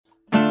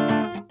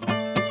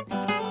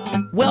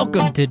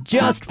Welcome to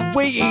Just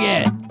Winging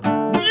It.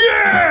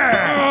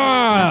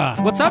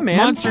 Yeah! What's up, man?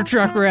 Monster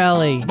Truck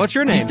Rally. What's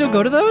your name? Do you still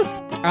go to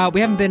those?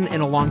 We haven't been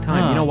in a long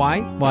time. You know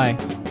why? Why?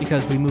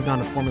 Because we moved on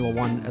to Formula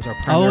One as our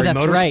primary that's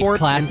motorsport. right.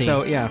 Classy. And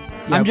so, yeah.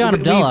 I'm John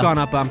Abdullah. We've gone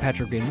up. I'm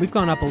Patrick Green. We've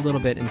gone up a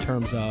little bit in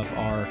terms of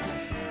our,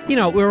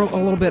 we're a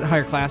little bit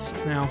higher class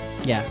now.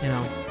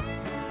 Yeah.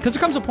 Because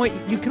there comes a point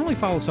you can only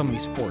follow so many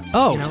sports.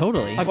 Oh,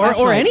 totally. Like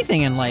or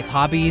anything in life,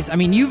 hobbies. I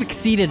mean, you've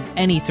exceeded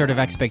any sort of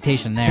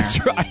expectation there. It's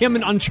true. I am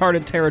in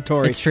uncharted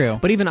territory. It's true.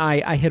 But even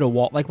I hit a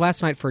wall. Like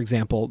last night, for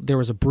example, there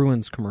was a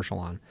Bruins commercial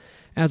on.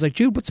 And I was like,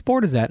 Jude, what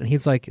sport is that? And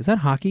he's like, is that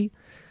hockey?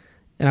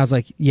 And I was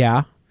like, yeah.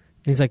 And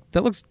he's like,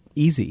 that looks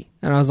easy.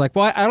 And I was like,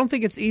 well, I don't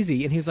think it's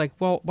easy. And he's like,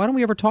 well, why don't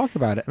we ever talk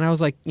about it? And I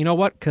was like, you know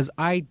what? Because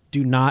I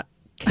do not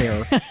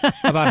care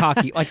about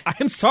hockey. Like,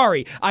 I'm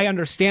sorry. I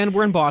understand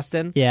we're in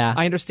Boston. Yeah.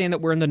 I understand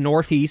that we're in the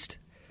Northeast.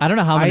 I don't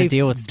know how I'm going to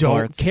deal with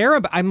sports. Don't care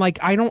about. I'm like,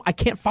 I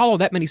can't follow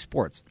that many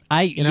sports.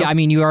 Yeah, I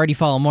mean, you already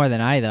follow more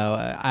than I,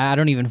 though. I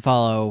don't even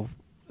follow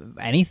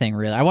anything,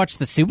 really. I watch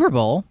the Super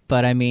Bowl,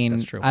 but I mean,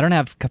 That's true. I don't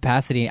have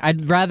capacity.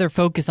 I'd rather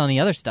focus on the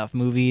other stuff,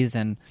 movies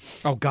and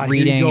Here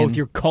reading. you go with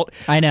your cult.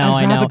 I know.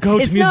 I'd rather go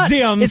to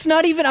museums. It's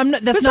not even.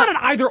 That's not an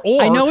either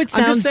or. I know it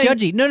sounds saying,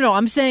 judgy. No.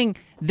 I'm saying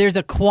there's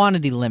a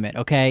quantity limit,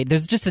 okay?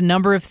 There's just a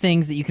number of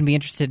things that you can be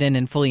interested in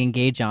and fully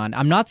engage on.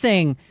 I'm not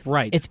saying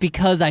it's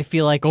because I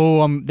feel like,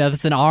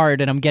 that's an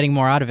art and I'm getting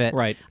more out of it.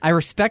 Right. I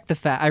respect the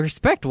fact. I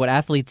respect what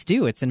athletes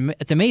do. It's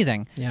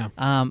amazing. Yeah.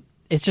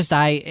 It's just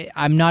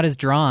I'm not as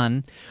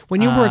drawn.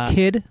 When you were a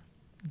kid,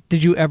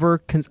 did you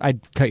ever... I'd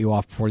cut you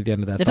off before the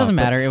end of that. It doesn't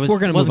matter. It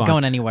wasn't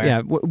going anywhere.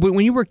 Yeah.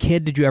 When you were a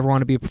kid, did you ever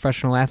want to be a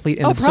professional athlete?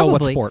 And if probably. so,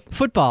 what sport?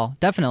 Football,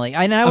 definitely.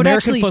 I would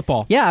American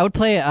football. Yeah, I would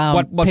play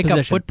what pickup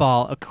position?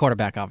 football, a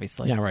quarterback,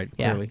 obviously. Yeah, right.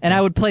 Yeah. Clearly. And I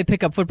would play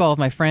pickup football with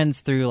my friends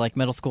through like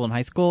middle school and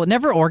high school.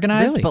 Never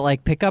organized, Really? but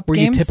like pickup Were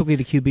games. you typically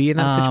the QB in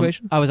that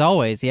situation? I was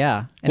always,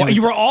 yeah. And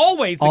You were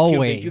always the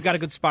always. QB. You got a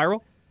good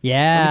spiral?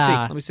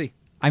 Yeah. Let me see.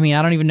 I mean,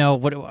 I don't even know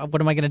what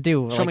am I going to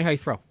do? Show me how you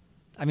throw.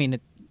 I mean,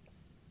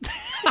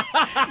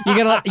 you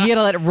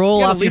gotta let it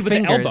roll off your with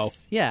fingers. the elbow.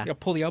 Yeah. You gotta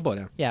pull the elbow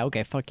down. Yeah.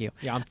 Okay. Fuck you.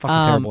 Yeah, I'm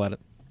fucking terrible at it.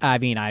 I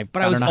mean,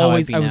 But I was don't know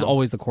always how I'd be now.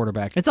 always the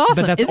quarterback. It's awesome.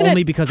 But that's Isn't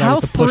only it? because I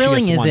was the pushiest one. How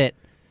thrilling is it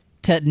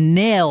to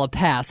nail a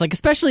pass? Like,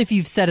 especially if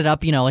you've set it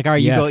up, like,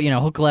 you go,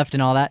 hook left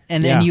and all that,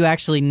 and then you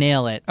actually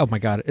nail it. Oh my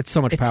god, it's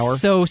so much power.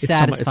 So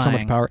satisfying. It's so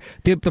much power.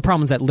 The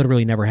problem is that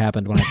literally never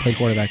happened when I played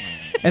quarterback.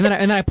 and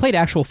then I played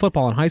actual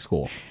football in high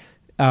school.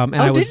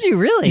 Did you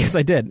really? Yes,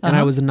 I did. And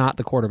I was not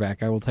the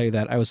quarterback. I will tell you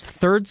that. I was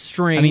third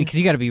string. I mean, because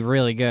you got to be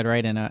really good,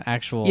 right, in an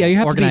actual you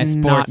have organized to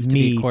be sports not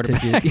me to be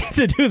quarterback.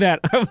 to do that.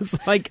 I was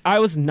like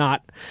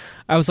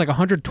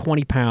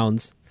 120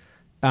 pounds,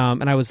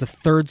 and I was the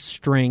third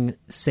string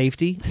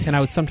safety, and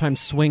I would sometimes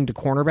swing to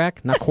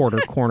cornerback, not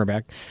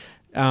cornerback.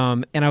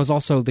 And I was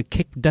also the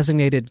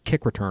designated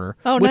kick returner,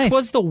 which nice.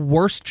 was the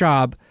worst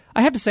job.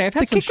 I have to say, I've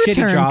had some kick shitty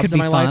return jobs could in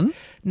be my fun.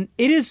 life.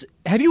 It is.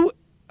 Have you?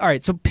 All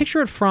right, so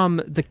picture it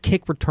from the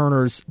kick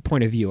returner's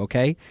point of view,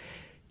 okay?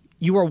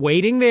 You are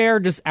waiting there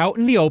just out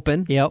in the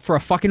open for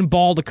a fucking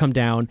ball to come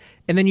down,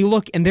 and then you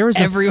look, and there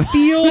is a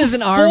field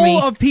full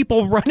of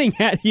people running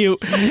at you,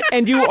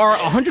 and you are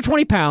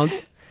 120 pounds,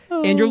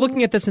 and you're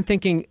looking at this and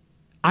thinking,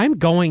 I'm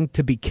going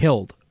to be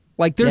killed.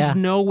 Like, there's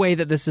no way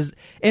that this is...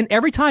 And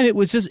every time it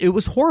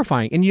was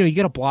horrifying. And, you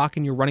get a block,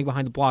 and you're running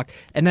behind the block,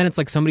 and then it's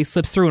like somebody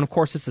slips through, and of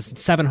course it's this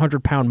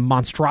 700-pound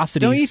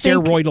monstrosity. Don't you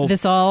steroidal... think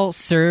this all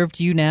served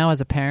you now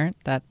as a parent?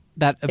 That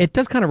it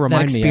does kind of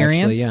remind me,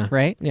 actually, yeah.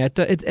 Right? Yeah,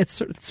 it's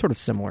sort of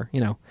similar,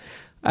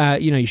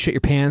 you shit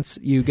your pants,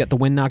 you get the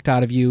wind knocked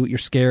out of you, you're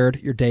scared,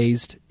 you're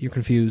dazed, you're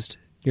confused,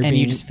 you're and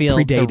being you just feel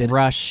predated. The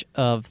rush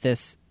of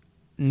this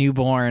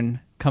newborn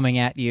coming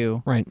at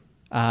you. Right.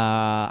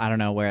 I don't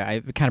know where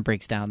it kind of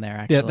breaks down there.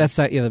 Actually, that's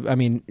that. Yeah, I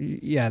mean,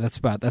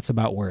 that's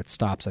about where it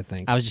stops. I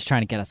think. I was just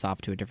trying to get us off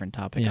to a different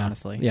topic.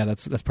 Honestly, yeah,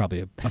 that's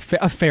probably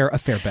a fair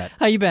bet.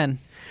 How you been?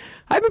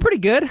 I've been pretty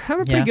good.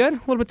 Pretty good. A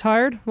little bit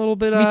tired. A little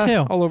bit. Me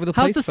too. All over the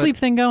place. How's the sleep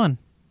thing going?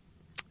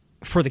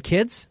 For the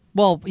kids?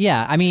 Well,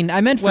 yeah. I mean,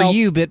 I meant for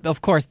you, but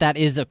of course, that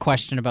is a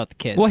question about the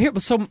kids. Well,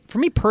 so for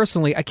me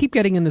personally, I keep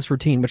getting in this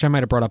routine, which I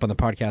might have brought up on the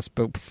podcast,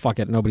 but fuck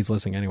it, nobody's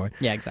listening anyway.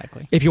 Yeah,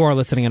 exactly. If you are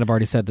listening and I've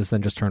already said this,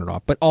 then just turn it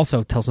off. But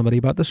also tell somebody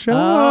about the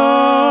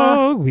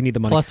show. We need the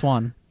money.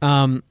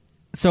 +1.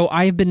 So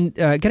I've been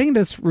getting into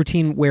this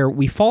routine where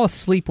we fall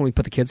asleep when we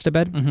put the kids to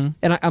bed. Mm-hmm.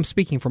 And I'm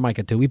speaking for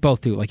Micah, too. We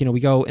both do. Like, we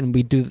go and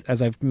we do,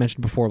 as I've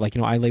mentioned before, like,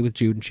 I lay with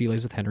Jude and she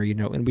lays with Henry,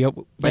 and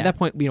by that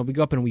point, we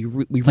go up and we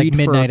read like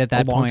midnight for at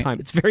that a long point. time.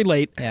 It's very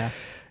late. Yeah.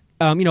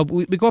 We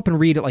go up and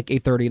read at like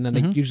 8:30, and then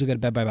they usually go to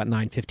bed by about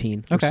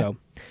 9:15 or so.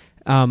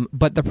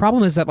 But the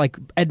problem is that by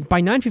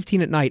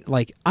 9:15 at night,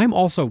 like, I'm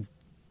also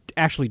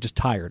actually just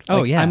tired.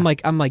 Oh, yeah. I'm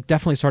like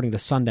definitely starting to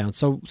sundown.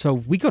 So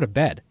we go to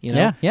bed,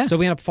 Yeah, yeah. So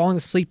we end up falling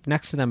asleep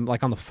next to them,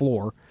 like on the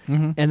floor,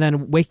 and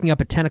then waking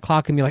up at 10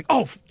 o'clock and be like,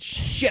 oh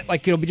shit,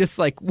 like it'll be just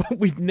like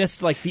we've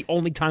missed like the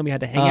only time we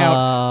had to hang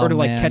out or to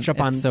like catch up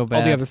on so all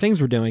the other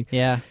things we're doing.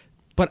 Yeah.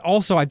 But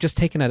also I've just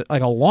taken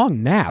a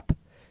long nap.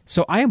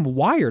 So I am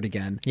wired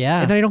again.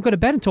 Yeah. And then I don't go to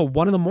bed until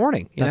 1 in the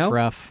morning. That's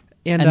rough.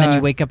 And then you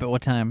wake up at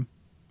what time?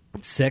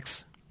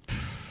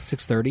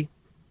 6:30.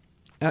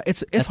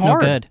 It's That's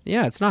hard. No good.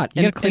 Yeah, it's not.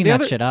 You gotta clean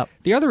that shit up.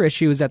 The other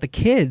issue is that the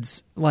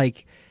kids,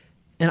 like,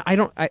 and I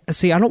don't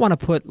want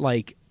to put,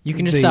 like... You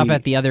can just stop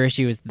at the other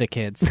issue is the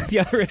kids. The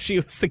other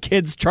issue is the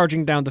kids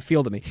charging down the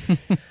field at me.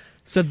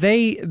 So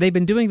they've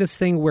been doing this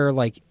thing where,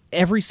 like,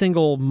 every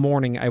single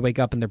morning I wake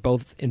up and they're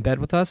both in bed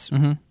with us,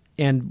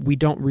 and we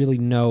don't really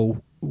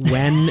know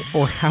when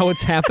or how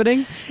it's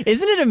happening.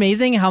 Isn't it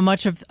amazing how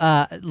much of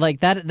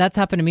like that's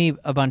happened to me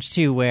a bunch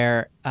too,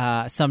 where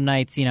some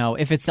nights, you know,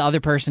 if it's the other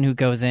person who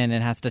goes in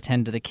and has to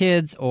tend to the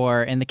kids,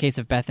 or in the case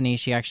of Bethany,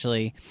 she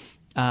actually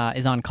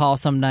is on call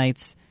some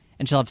nights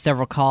and she'll have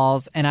several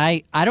calls, and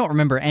I don't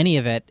remember any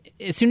of it.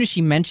 As soon as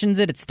she mentions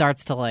it, it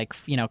starts to, like,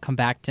 you know, come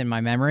back to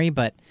my memory,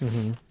 but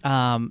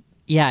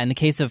yeah, in the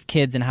case of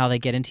kids and how they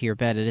get into your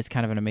bed, it is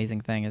kind of an amazing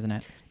thing, isn't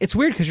it? It's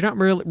weird because you're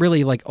not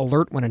really like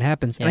alert when it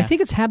happens. Yeah. And I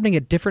think it's happening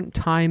at different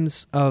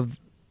times of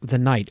the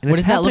night. And what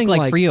does that look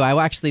like for you?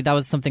 Actually, that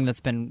was something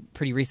that's been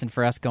pretty recent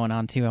for us going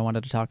on, too, I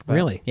wanted to talk about.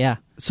 Really? Yeah.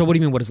 So what do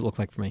you mean, what does it look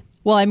like for me?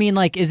 Well, I mean,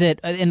 like, is it,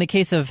 in the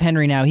case of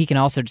Henry now, he can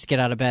also just get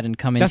out of bed and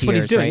come into That's what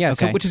yours, he's doing, right? yeah.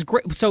 Okay. So, which is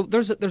great. So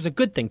there's a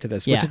good thing to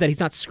this, which is that he's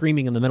not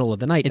screaming in the middle of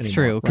the night It's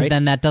anymore. true, because right?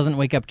 then that doesn't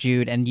wake up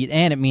Jude, and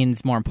it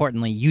means, more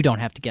importantly, you don't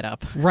have to get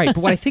up. Right, but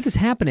what I think is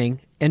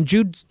happening, and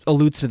Jude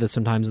alludes to this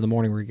sometimes in the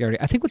morning,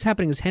 I think what's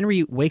happening is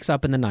Henry wakes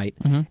up in the night,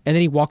 and then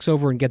he walks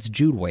over and gets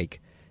Jude awake.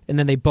 And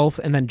then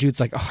and then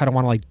Jude's like, oh, I don't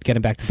want to, like, get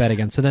him back to bed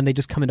again. So then they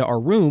just come into our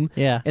room,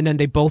 and then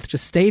they both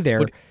just stay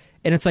there.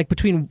 And it's like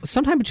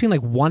sometime between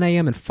like 1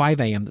 a.m. and 5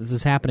 a.m. this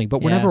is happening,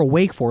 but we're never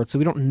awake for it, so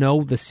we don't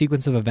know the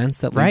sequence of events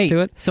that leads to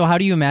it. So how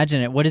do you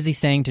imagine it? What is he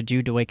saying to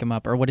Jude to wake him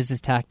up, or what is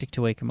his tactic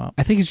to wake him up?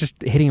 I think he's just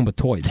hitting him with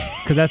toys,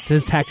 because that's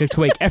his tactic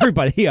to wake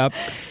everybody up.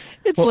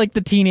 It's like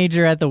the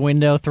teenager at the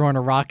window throwing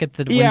a rock at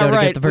the window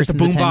to get the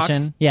person's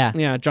attention.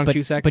 Yeah, John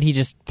Cusack. But he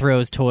just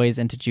throws toys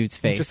into Jude's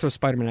face. He just throws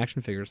Spider-Man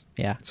action figures.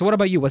 Yeah. So what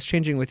about you? What's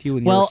changing with you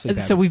and your sleep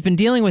habits? So we've been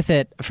dealing with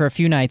it for a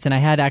few nights, and I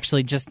had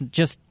actually just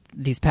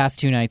these past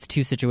 2 nights,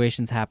 2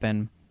 situations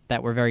happen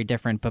that were very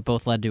different, but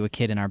both led to a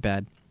kid in our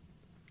bed.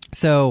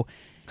 So...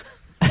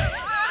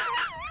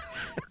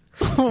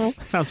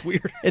 Sounds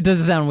weird. It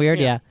does sound weird,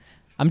 yeah.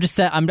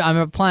 I'm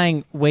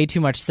applying way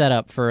too much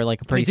setup for,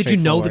 like, a pretty Did you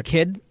know the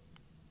kid?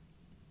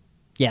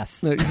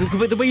 Yes. No,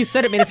 the way you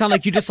said it made it sound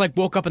like you just, like,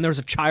 woke up and there was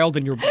a child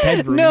in your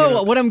bedroom. No, you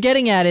know? What I'm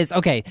getting at is,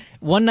 okay,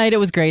 one night it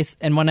was Grace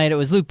and one night it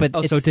was Luke. But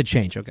so it did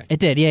change, okay. It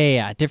did,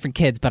 yeah. Different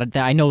kids, but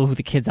I know who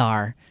the kids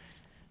are,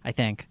 I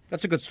think.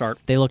 That's a good start.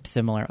 They looked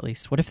similar, at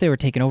least. What if they were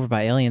taken over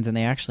by aliens and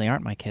they actually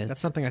aren't my kids? That's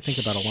something I think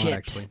about a lot,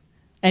 actually.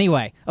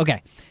 Anyway,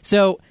 okay.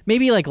 So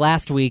maybe like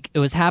last week, it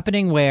was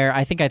happening where,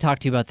 I think I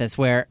talked to you about this,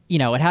 where, you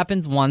know, it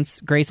happens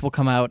once, Grace will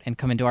come out and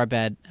come into our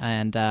bed,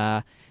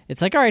 and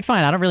it's like, all right,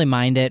 fine, I don't really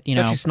mind it. You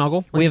know, does she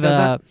snuggle when we she does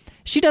that?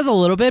 She does a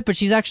little bit, but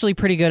she's actually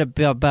pretty good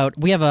about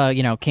we have a,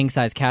 you know,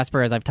 king-size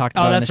Casper, as I've talked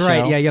about on the show. Oh,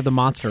 that's right. Yeah, you have the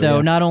monster.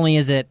 So not only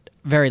is it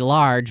very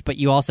large, but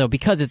you also,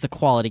 because it's a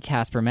quality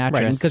Casper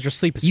mattress, right, because your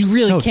sleep is you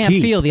really so can't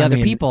deep. feel the other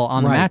people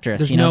on the mattress.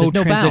 There's no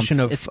transition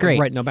bounce. It's great.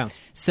 Right, no bounce.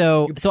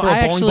 So you throw I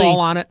a bowling ball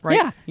on it, right?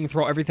 Yeah. You can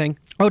throw everything.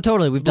 Oh,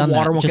 totally. We've done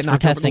water that won't just get for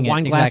knocked over testing the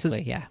wine it. glasses.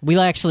 Exactly.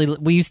 Yeah.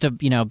 We used to,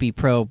 you know, be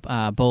pro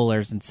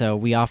bowlers, and so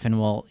we often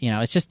will, you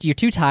know, it's just you're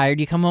too tired.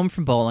 You come home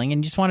from bowling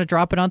and you just want to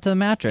drop it onto the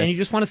mattress, and you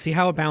just want to see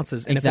how it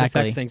bounces and if it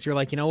affects things. You're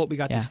like, you know what? We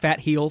got these fat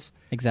heels.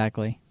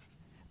 Exactly.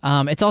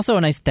 It's also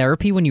a nice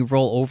therapy when you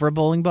roll over a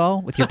bowling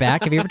ball with your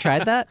back. Have you ever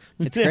tried that?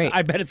 It's great.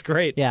 I bet it's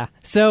great. Yeah.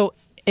 So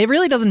it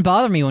really doesn't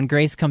bother me when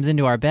Grace comes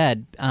into our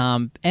bed.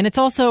 And it's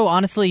also,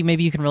 honestly,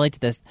 maybe you can relate to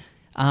this.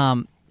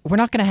 We're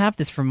not going to have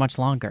this for much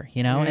longer,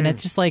 you know? And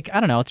it's just like, I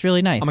don't know, it's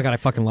really nice. Oh my God, I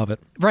fucking love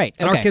it. Right.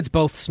 And our kids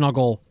both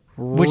snuggle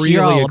which really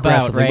you're all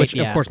aggressively, about, right? which,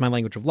 yeah. of course, my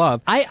language of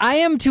love. I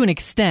am to an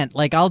extent.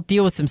 Like, I'll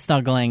deal with some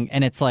snuggling,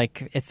 and it's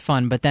like, it's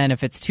fun. But then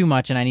if it's too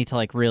much and I need to,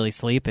 like, really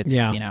sleep, it's,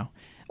 you know...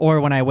 Or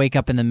when I wake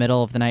up in the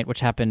middle of the night, which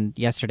happened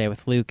yesterday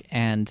with Luke,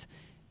 and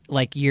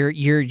like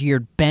you're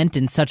bent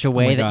in such a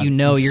way that you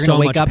know you're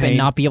going to wake up and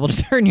not be able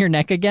to turn your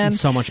neck again.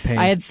 So much pain.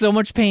 I had so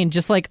much pain,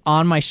 just like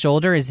on my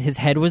shoulder. His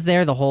head was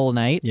there the whole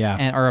night,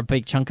 or a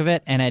big chunk of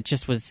it, and it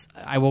just was.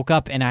 I woke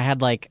up and I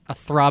had like a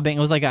throbbing. It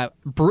was like a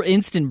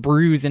instant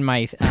bruise in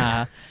my.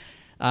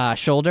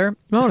 Shoulder.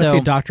 I want to see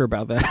a doctor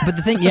about that. But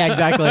the thing, yeah,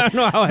 exactly. I don't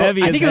know how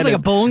heavy I think it was like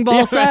a bowling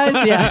ball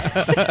size. Yeah.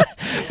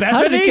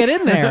 How did it get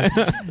in there?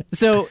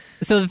 So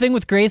the thing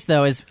with Grace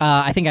though is,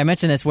 I think I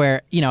mentioned this,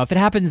 where, you know, if it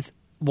happens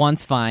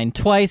once, fine.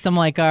 Twice, I'm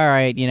like, all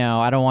right, you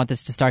know, I don't want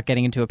this to start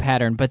getting into a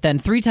pattern. But then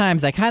 3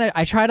 times, I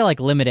try to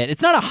like limit it.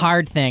 It's not a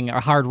hard thing or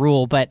a hard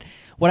rule, but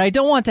what I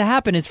don't want to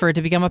happen is for it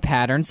to become a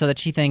pattern, so that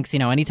she thinks, you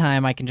know,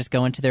 anytime I can just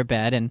go into their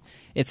bed and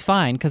it's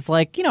fine. Because,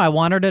 like, you know, I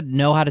want her to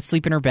know how to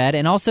sleep in her bed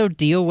and also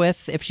deal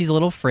with if she's a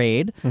little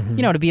afraid,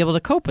 you know, to be able to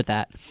cope with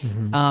that.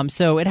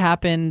 So it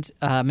happened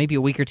maybe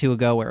a week or 2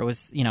 ago where it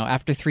was, you know,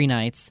 after 3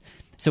 nights.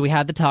 So we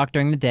had the talk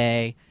during the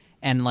day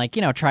and, like,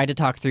 you know, tried to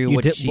talk through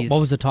what she's... What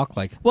was the talk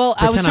like? Well,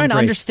 I was trying to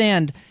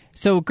understand...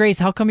 So, Grace,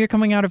 how come you're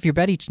coming out of your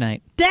bed each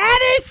night?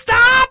 Daddy,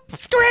 stop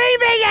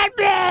screaming at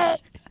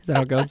me! Is that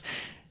how it goes?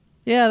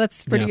 Yeah,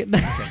 that's pretty good.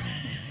 Okay.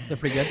 Is that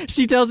pretty good?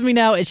 She tells me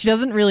now, she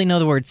doesn't really know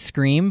the word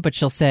scream, but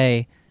she'll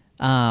say,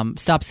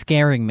 stop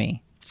scaring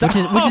me. Which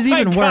is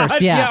even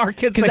worse. Yeah, our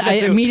kids say that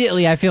too.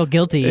 Immediately I feel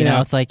guilty. You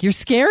know, it's like, you're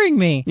scaring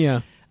me.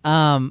 Yeah.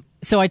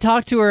 So I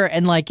talked to her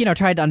and, like, you know,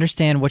 tried to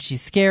understand what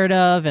she's scared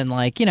of, and,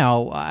 like, you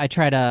know, I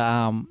try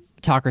to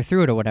talk her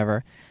through it or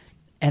whatever.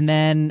 And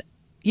then,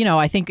 you know,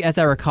 I think, as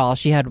I recall,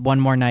 she had one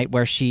more night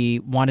where she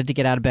wanted to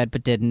get out of bed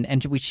but didn't,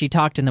 and she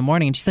talked in the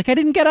morning, and she's like, I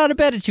didn't get out of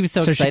bed, and she was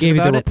so excited about it. So she gave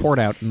you the report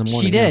out in the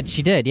morning.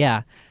 She did,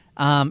 yeah.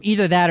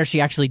 Either that or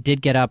she actually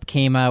did get up,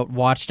 came out,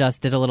 watched us,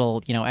 did a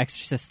little, you know,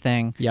 exorcist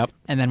thing. Yep.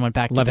 And then went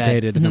back to bed.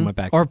 Levitated and then went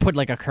back. Or put,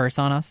 like, a curse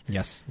on us.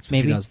 Yes, that's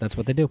what she does. That's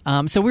what they do.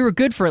 So we were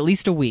good for at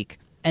least a week.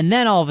 And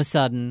then all of a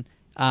sudden,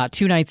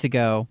 2 nights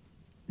ago,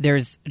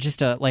 there's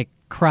just a, like,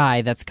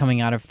 cry that's coming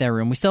out of their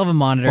room. We still have a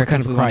monitor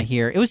because we want to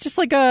hear. It was just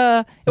like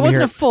it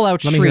wasn't a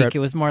full-out shriek. It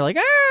was more like,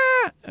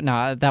 ah!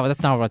 No,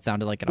 that's not what it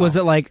sounded like at all. Was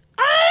it like,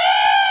 ah!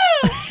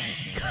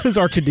 It was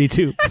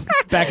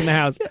R2-D2 back in the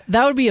house.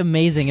 That would be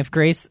amazing if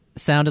Grace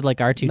sounded like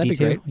R2-D2. That'd be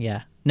great.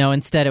 Yeah. No,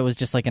 instead it was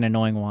just like an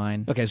annoying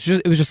whine. Okay, so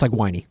it was just like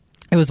whiny.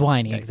 It was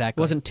whiny,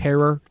 exactly. It wasn't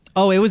terror?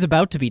 Oh, it was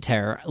about to be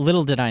terror.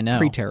 Little did I know.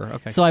 Pre-terror,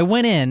 okay. So I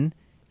went in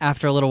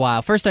after a little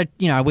while. First, I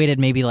waited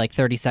maybe like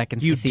 30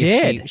 seconds to see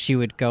if she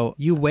would go.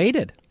 You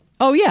waited?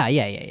 Oh, yeah.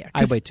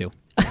 I wait too.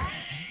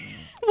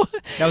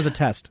 That was a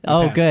test.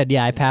 Oh, good.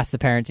 Yeah, I passed the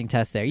parenting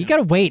test there. You got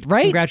to wait,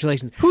 right?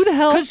 Congratulations. Who the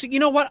hell? Because you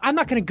know what? I'm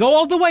not going to go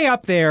all the way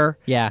up there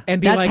and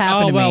be like,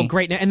 oh, well,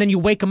 great. And then you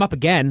wake them up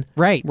again.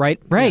 Right.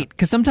 Right? Right.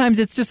 Because sometimes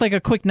it's just like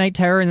a quick night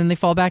terror and then they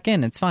fall back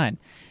in. It's fine.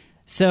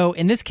 So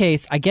in this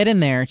case, I get in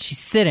there. She's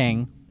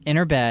sitting in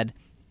her bed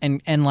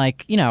and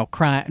like, you know,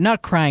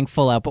 not crying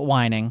full out, but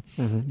whining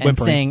and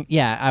Whimpering. saying,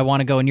 yeah, I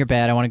want to go in your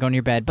bed. I want to go in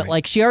your bed. But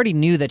like she already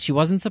knew that she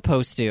wasn't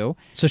supposed to.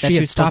 So she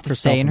was supposed to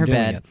stay in her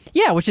bed. It.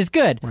 Yeah, which is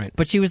good. Right.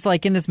 But she was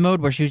like in this mode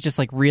where she was just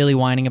like really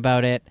whining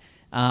about it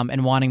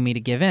and wanting me to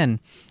give in.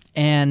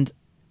 And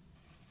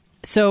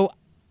so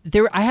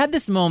I had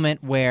this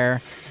moment where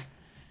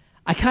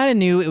I kind of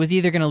knew it was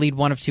either going to lead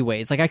one of two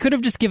ways. Like I could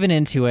have just given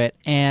into it,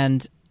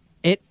 and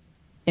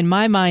in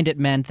my mind it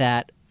meant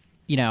that,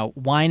 you know,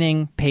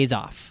 whining pays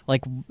off.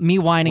 Like me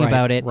whining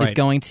about it is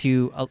going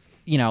to,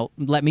 you know,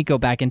 let me go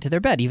back into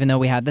their bed, even though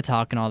we had the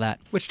talk and all that.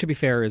 Which, to be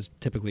fair, is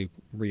typically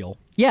real.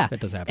 Yeah.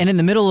 That does happen. And in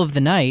the middle of the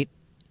night,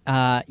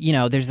 you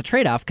know, there's a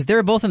trade-off because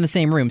they're both in the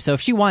same room. So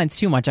if she whines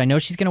too much, I know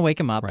she's going to wake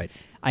him up. Right.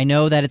 I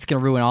know that it's going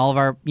to ruin all of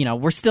our, you know,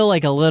 we're still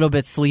like a little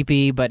bit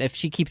sleepy, but if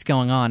she keeps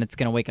going on, it's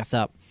going to wake us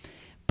up.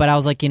 But I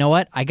was like, you know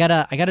what? I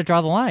gotta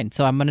draw the line.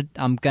 So I'm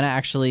gonna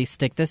actually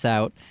stick this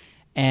out.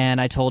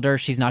 And I told her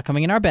she's not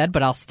coming in our bed,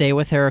 but I'll stay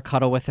with her,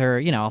 cuddle with her,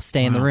 you know, I'll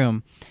stay in the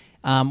room.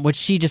 Which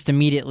she just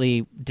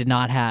immediately did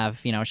not have.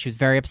 You know, she was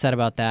very upset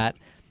about that.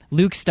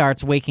 Luke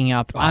starts waking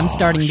up. I'm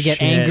starting to get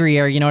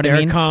angrier, you know what I mean?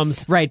 There it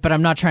comes. Right, but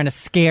I'm not trying to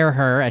scare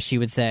her, as she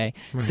would say.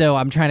 Right. So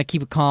I'm trying to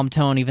keep a calm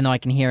tone, even though I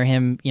can hear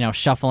him, you know,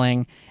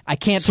 shuffling. I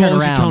can't turn around. What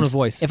was your tone of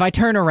voice? If I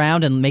turn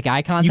around and make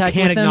eye contact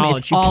with him,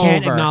 it's all over. You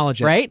can't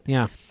acknowledge it. Right?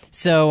 Yeah.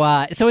 So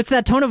it's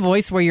that tone of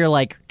voice where you're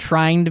like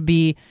trying to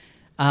be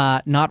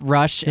not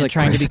rush and like,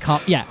 trying to be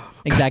calm. Yeah,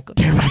 exactly.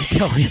 God damn it, I'm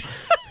telling you.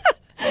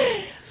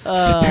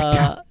 Sit back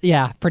down.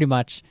 Yeah, pretty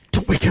much.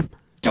 Don't wake him.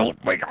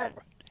 Don't wake him.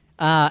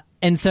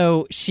 And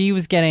so she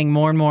was getting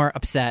more and more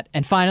upset.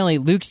 And finally,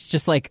 Luke's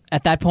just like,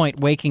 at that point,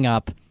 waking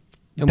up.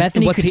 And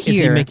Bethany could hear. Is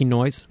he making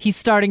noise? He's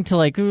starting to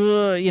like,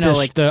 you know,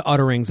 like the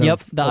utterings. Yep,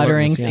 the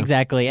utterings,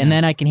 exactly. And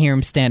then I can hear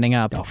him standing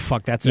up. Oh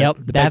fuck, that's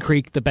it. The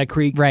bed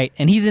creak. Right,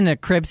 and he's in a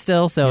crib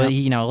still, so he,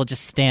 you know, he'll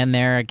just stand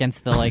there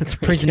against the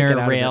like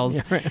prisoner rails.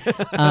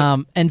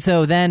 And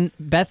so then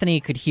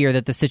Bethany could hear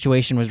that the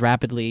situation was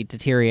rapidly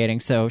deteriorating,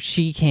 so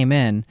she came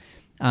in.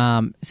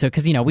 So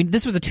because you know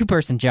this was a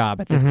 2-person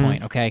job at this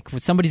point, okay?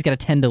 Somebody's got to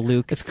tend to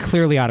Luke. It's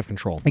clearly out of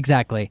control.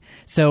 Exactly.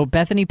 So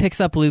Bethany picks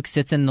up Luke,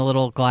 sits in the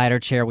little glider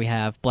chair we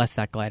have. Bless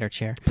that glider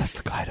chair. Bless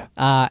the glider.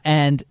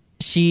 And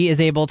she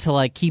is able to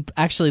like keep.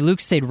 Actually,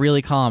 Luke stayed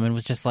really calm and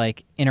was just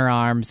like in her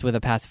arms with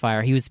a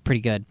pacifier. He was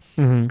pretty good.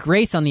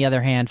 Grace, on the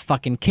other hand,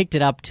 fucking kicked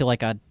it up to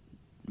like a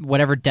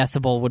whatever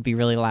decibel would be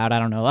really loud. I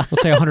don't know. We'll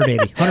say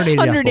 180.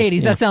 180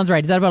 decibels. That sounds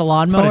right. Is that about a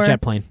lawnmower? It's about a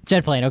jet plane.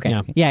 Jet plane,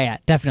 okay. Yeah,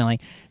 definitely.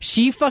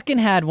 She fucking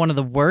had one of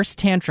the worst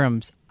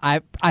tantrums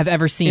I've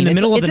ever seen. In the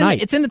middle of the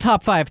night. It's in the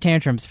top 5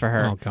 tantrums for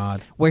her. Oh,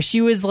 God. Where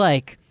she was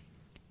like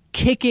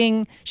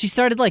kicking. She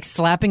started like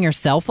slapping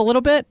herself a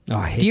little bit. Oh,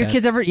 I hate Do your that.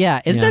 kids ever? Yeah.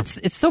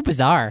 It's so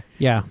bizarre.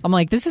 Yeah. I'm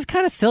like, this is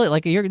kind of silly.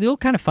 Like, you're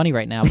kind of funny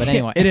right now, but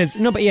anyway. It is.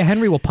 No, but yeah,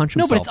 Henry will punch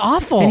himself. No, but it's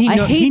awful. And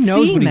he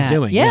knows what he's that.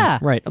 doing. Yeah.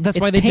 Right. That's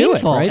it's why they painful.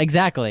 do it, right?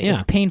 Exactly. Yeah.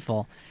 It's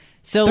painful.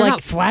 So they're like,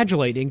 not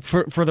flagellating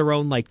for their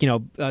own, like, you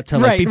know, to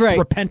like, be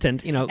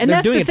repentant. You know, and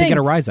they're doing the it thing. to get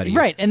a rise out of you.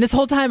 Right. And this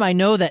whole time I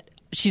know that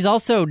she's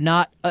also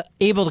not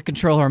able to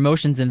control her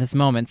emotions in this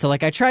moment. So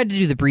like I tried to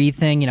do the breathe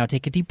thing,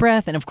 take a deep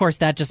breath, and of course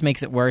that just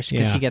makes it worse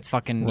because she gets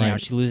fucking,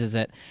 she loses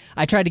it.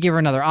 I tried to give her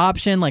another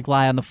option, like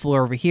lie on the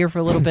floor over here for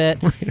a little bit.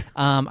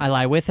 I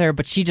lie with her,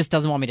 but she just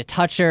doesn't want me to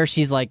touch her.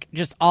 She's like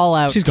just all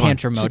out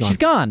tantrum mode. She's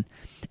gone.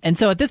 And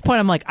so at this point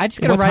I'm like, I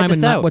just gotta ride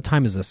this out. What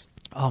time is this?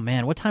 Oh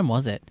man, what time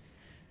was it?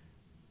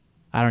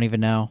 I don't even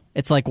know.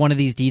 It's like one of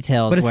these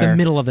details. But it's the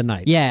middle of the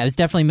night. Yeah, it was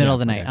definitely middle of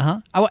the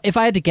night. Okay. If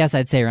I had to guess,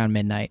 I'd say around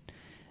midnight.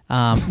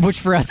 Which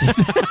for us is...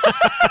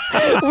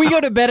 we go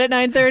to bed at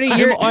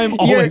 9:30. I'm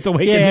always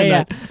awake at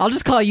midnight. Yeah. I'll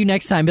just call you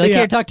next time. Be like,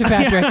 here, talk to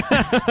Patrick.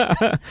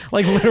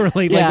 Like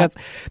literally, like that's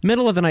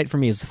middle of the night for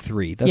me is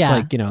 3. That's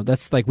like,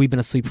 that's like we've been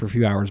asleep for a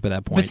few hours by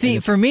that point. But see,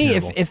 for me,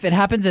 if it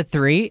happens at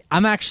 3,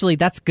 I'm actually,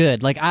 that's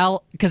good. Like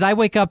because I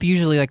wake up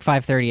usually like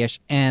 5:30ish,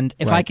 and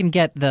if I can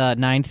get the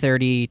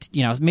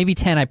 9:30, maybe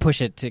 10, I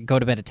push it to go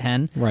to bed at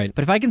 10. Right.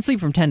 But if I can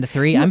sleep from 10 to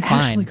 3, I'm fine.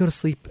 Actually go to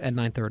sleep at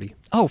 9:30.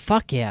 Oh,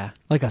 fuck yeah.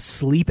 Like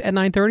asleep at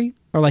 9:30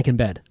 or like in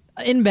bed?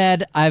 In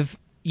bed, I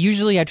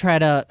try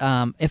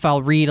to, if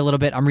I'll read a little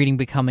bit, I'm reading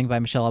Becoming by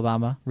Michelle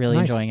Obama, really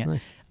enjoying it.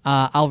 Nice.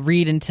 I'll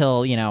read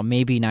until,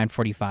 maybe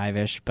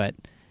 9:45-ish, but...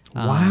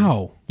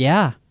 wow.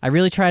 Yeah, I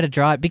really try to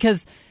draw it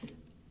because,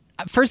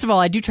 first of all,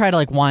 I do try to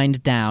like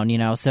wind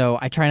down, so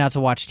I try not to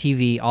watch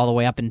TV all the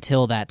way up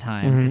until that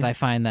time because I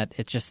find that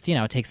it just,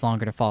 it takes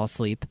longer to fall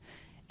asleep.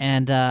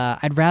 And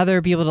I'd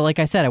rather be able to, like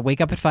I said, I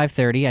wake up at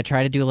 5:30. I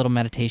try to do a little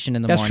meditation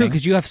in the morning. That's true,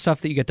 because you have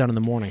stuff that you get done in the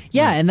morning.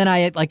 Yeah, and then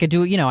I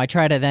do, I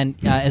try to then,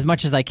 as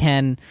much as I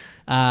can,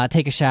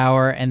 take a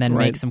shower and then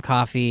make some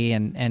coffee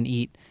and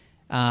eat.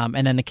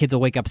 And then the kids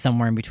will wake up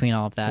somewhere in between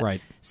all of that. Right.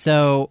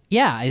 So,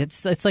 yeah,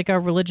 it's like a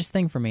religious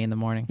thing for me in the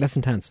morning. That's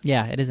intense.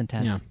 Yeah, it is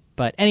intense. Yeah.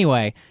 But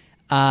anyway,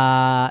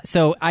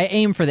 so I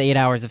aim for the 8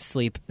 hours of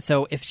sleep.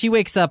 So if she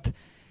wakes up...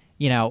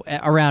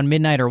 around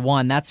midnight or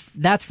 1,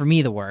 that's for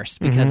me the worst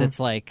because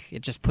it's like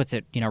it just puts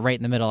it, right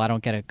in the middle. I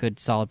don't get a good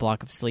solid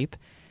block of sleep.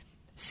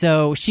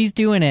 So she's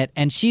doing it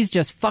and she's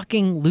just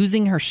fucking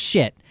losing her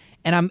shit.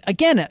 And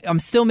I'm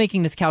still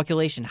making this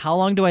calculation. How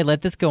long do I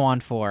let this go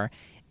on for?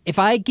 If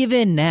I give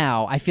in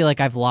now, I feel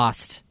like I've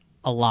lost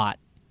a lot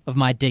of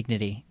my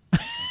dignity.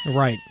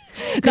 Right.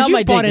 Because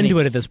you bought into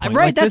it at this point.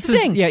 Right, like, that's the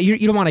thing. Yeah,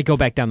 you don't want to go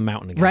back down the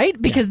mountain again.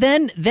 Right? Because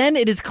then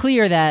it is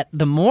clear that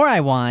the more I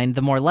whine,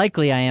 the more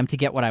likely I am to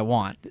get what I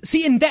want.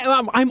 See, and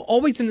I'm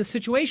always in the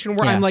situation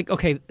where I'm like,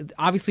 okay,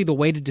 obviously the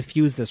way to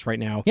diffuse this right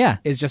now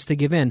is just to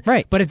give in.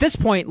 Right. But at this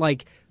point,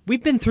 like,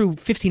 we've been through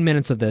 15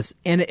 minutes of this,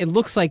 and it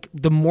looks like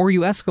the more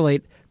you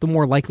escalate, the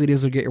more likely it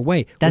is to get your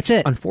way. That's which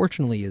it.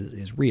 Unfortunately,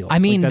 is real. I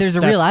mean, there's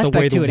a real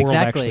aspect to it.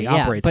 Exactly.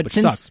 Yeah. Operates, but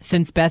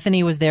since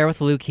Bethany was there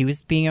with Luke, he was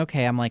being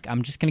okay. I'm like,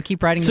 I'm just going to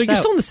keep writing this out. So you're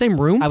still in the same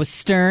room? I was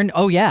stern.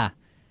 Oh, yeah.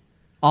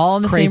 All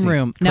in the same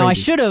room. Now,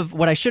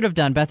 what I should have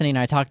done, Bethany and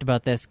I talked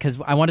about this, because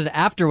I wanted to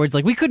afterwards,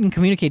 like, we couldn't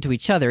communicate to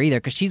each other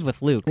either, because she's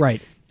with Luke.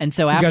 Right. And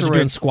so afterwards... You guys are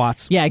doing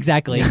squats. Yeah,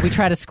 exactly. We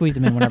try to squeeze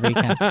them in whenever we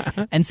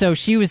can. And so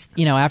she was,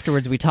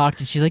 afterwards we talked,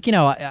 and she's like,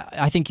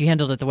 I think you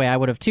handled it the way I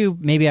would have too.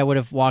 Maybe I would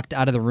have walked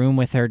out of the room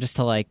with her just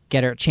to, like,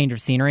 get her a change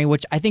of scenery,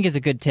 which I think is a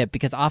good tip,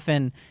 because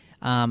often...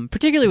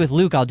 particularly with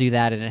Luke, I'll do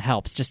that, and it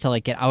helps just to,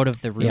 like, get out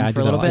of the room for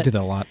a little bit. I do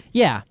that a lot.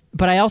 Yeah,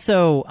 but I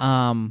also,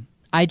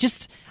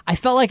 I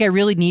felt like I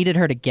really needed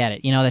her to get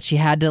it, that she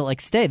had to, like,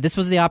 stay. This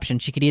was the option.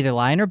 She could either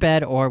lie in her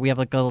bed, or we have,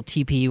 like, a little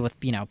teepee with,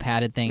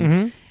 padded thing.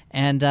 Mm-hmm.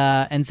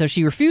 And so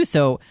she refused.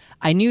 So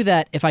I knew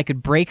that if I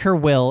could break her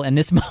will in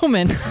this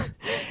moment,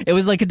 it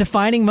was like a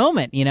defining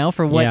moment,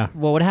 for what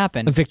would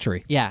happen. A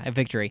victory. Yeah, a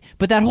victory.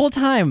 But that whole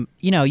time,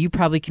 you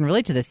probably can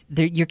relate to this.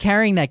 You're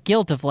carrying that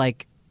guilt of,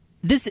 like,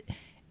 this...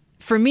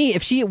 For me,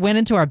 if she went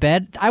into our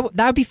bed,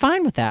 that would be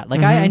fine with that.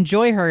 Like, I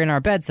enjoy her in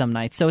our bed some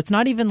nights, so it's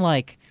not even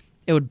like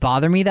it would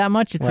bother me that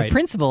much. It's the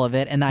principle of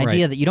it and the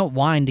idea that you don't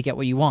whine to get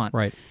what you want.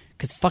 Right.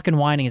 Because fucking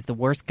whining is the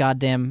worst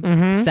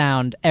goddamn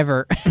sound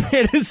ever.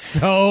 It is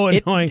so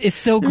annoying. It's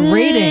so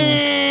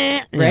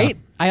grating. Right?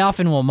 Yeah. I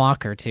often will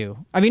mock her, too.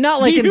 I mean,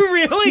 not like... Do you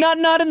really?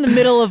 Not in the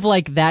middle of,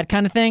 like, that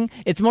kind of thing.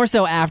 It's more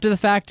so after the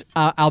fact.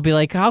 I'll be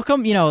like, how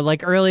come,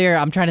 like, earlier...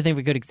 I'm trying to think of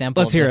a good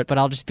example of this, but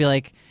I'll just be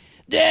like...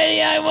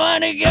 Daddy, I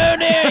want to go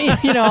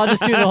there. I'll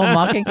just do the whole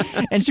mocking.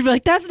 And she'd be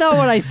like, that's not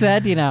what I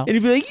said, And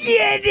he'd be like,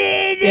 yeah,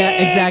 Daddy. Yeah,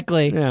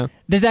 exactly. Yeah.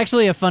 There's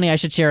actually I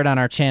should share it on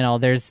our channel.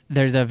 There's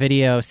a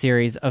video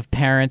series of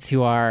parents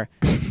who are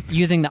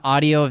using the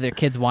audio of their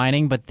kids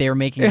whining, but they're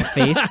making a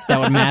face that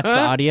would match the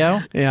audio.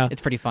 Yeah.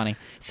 It's pretty funny.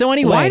 So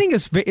anyway. Whining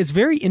is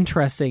very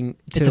interesting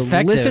to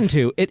listen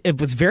to.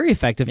 It was very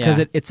effective because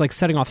it's like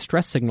setting off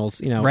stress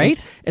signals,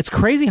 Right? It's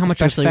crazy how much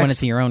it affects. Especially when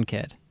it's your own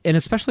kid. And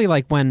especially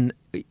like when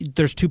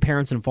there's two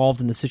parents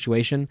involved in the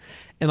situation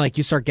and like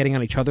you start getting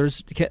on each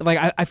other's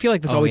like I feel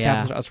like this always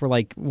happens to us where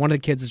like one of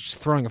the kids is just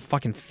throwing a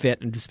fucking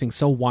fit and just being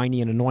so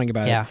whiny and annoying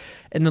about it.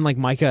 And then like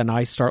Micah and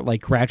I start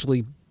like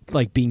gradually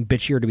like being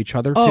bitchier to each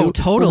other too. Oh,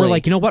 totally. We're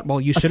like, you know what? Well,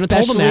 you shouldn't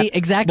have told them that.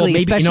 Exactly. Well,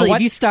 maybe, especially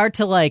if you start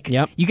to like,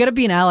 you got to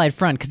be an allied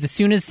front because as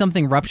soon as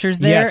something ruptures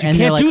there and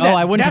they're like,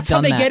 I wouldn't have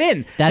done that. That's how they get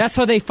in. That's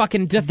how they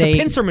fucking, the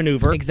pincer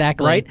maneuver.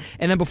 Exactly. Right?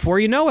 And then before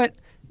you know it,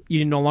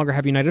 you no longer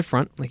have united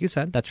front, like you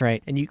said. That's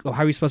right. And how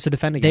are you supposed to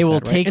defend against that? They will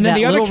right? take and then that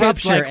the other little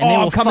kid's rupture, like, and they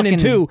will I'm coming in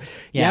too.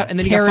 Yeah, and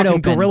then you got fucking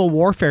open. guerrilla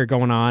warfare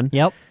going on.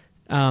 Yep.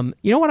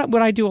 You know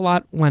what I do a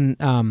lot when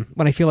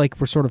I feel like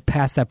we're sort of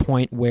past that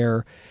point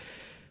where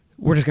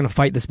we're just going to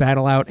fight this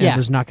battle out and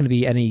there's not going to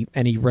be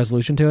any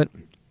resolution to it.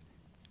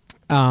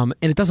 And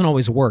it doesn't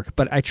always work,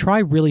 but I try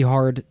really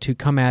hard to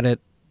come at it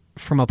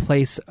from a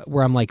place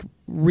where I'm like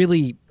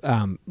really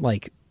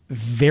like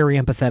very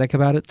empathetic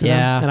about it to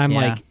them. And I'm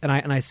like, and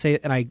I say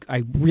it, and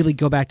I really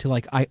go back to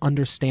like, I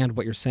understand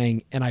what you're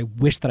saying, and I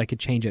wish that I could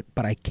change it,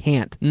 but I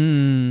can't.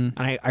 And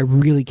I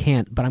really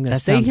can't. But I'm going to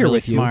stay here really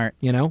with smart.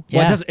 you. You know,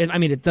 Yeah. Well,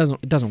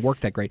 it doesn't work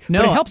that great. No.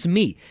 But it helps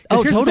me.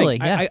 Oh, here's the totally.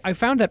 thing. Yeah. I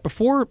found that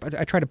before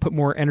I tried to put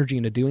more energy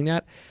into doing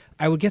that,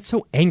 I would get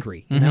so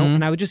angry, you know,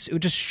 and it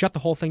would just shut the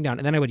whole thing down,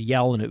 and then I would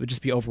yell, and it would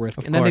just be over with,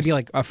 and then they'd be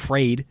like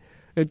afraid.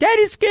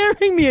 Daddy's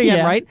scaring me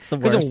again, right?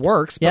 Because it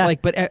works.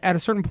 But at a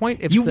certain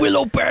point, if you will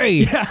obey.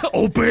 Yeah,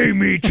 obey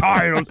me,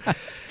 child.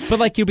 But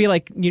like you'd be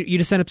like, you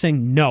just end up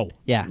saying no.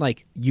 Yeah,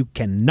 like you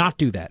cannot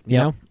do that. You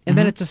know, and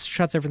then it just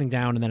shuts everything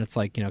down, and then it's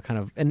like, you know, kind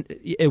of, and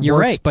it You're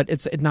works, right. but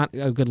it's not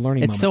a good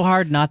learning. It's moment. so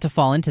hard not to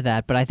fall into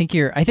that, but I think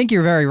you're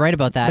very right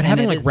about that. But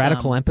having like is,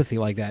 radical empathy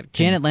like that.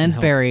 Janet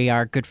Lansbury,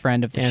 our good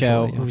friend of the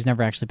Angela, show, who's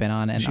never actually been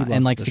on,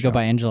 and likes to show. go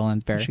by Angela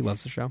Lansbury. She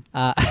loves the show.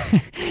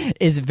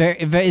 Is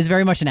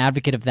very much an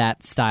advocate of that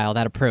style,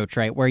 that approach,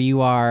 right? Where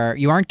you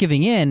aren't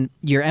giving in,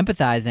 you're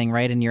empathizing,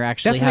 right, and you're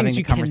actually having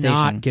a conversation. You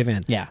cannot give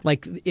in. Yeah,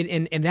 like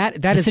and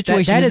that the is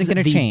situation that isn't is going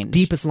to the change.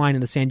 Deepest line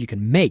in the sand you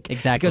can make.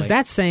 Exactly, because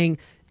that's saying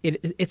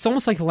it's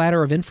almost like the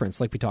ladder of inference,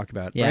 like we talked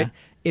about. Yeah. Right?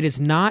 It is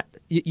not.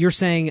 You're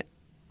saying,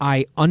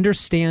 I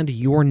understand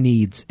your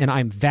needs, and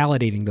I'm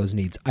validating those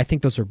needs. I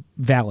think those are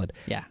valid.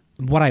 Yeah.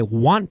 What I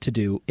want to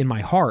do in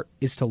my heart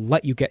is to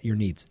let you get your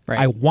needs. Right.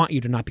 I want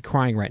you to not be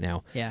crying right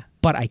now. Yeah.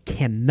 But I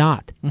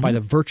cannot, by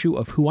the virtue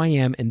of who I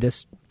am in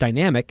this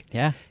dynamic.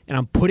 Yeah. And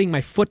I'm putting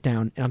my foot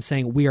down, and I'm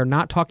saying, we are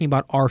not talking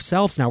about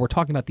ourselves now. We're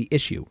talking about the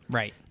issue.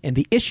 Right. And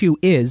the issue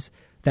is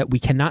that we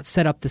cannot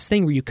set up this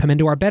thing where you come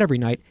into our bed every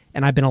night,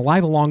 and I've been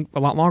alive a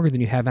lot longer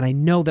than you have, and I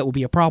know that will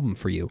be a problem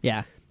for you.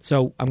 Yeah.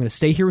 So I'm going to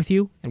stay here with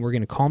you, and we're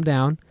going to calm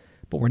down,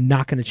 but we're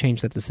not going to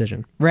change that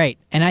decision. Right.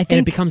 And I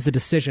think it becomes the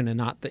decision and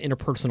not the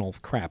interpersonal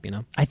crap, you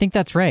know? I think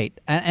that's right.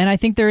 And I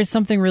think there is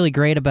something really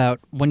great about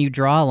when you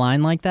draw a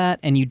line like that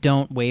and you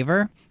don't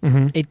waver.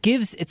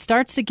 It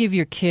starts to give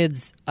your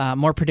kids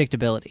more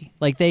predictability.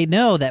 Like they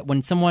know that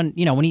when someone,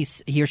 you know, when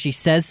he or she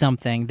says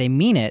something, they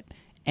mean it.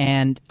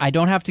 And I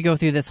don't have to go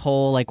through this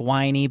whole like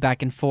whiny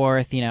back and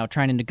forth, you know,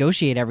 trying to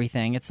negotiate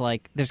everything. It's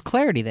like there's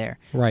clarity there,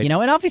 right? You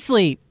know, and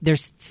obviously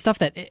there's stuff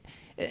that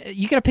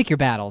you got to pick your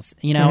battles,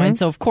 you know. And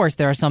so of course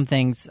there are some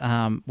things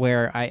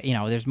where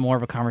there's more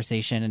of a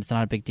conversation and it's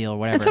not a big deal or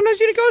whatever. And sometimes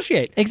you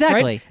negotiate,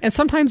 exactly. Right? And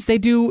sometimes they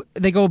go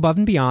above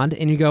and beyond,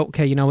 and you go,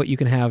 okay, you know what, you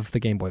can have the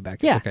Game Boy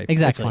back. It's okay. Exactly.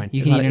 That's fine.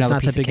 You can eat another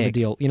piece piece that big of a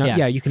deal. You know,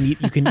 you can eat.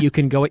 You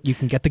can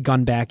get the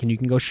gun back, and you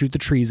can go shoot the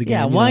trees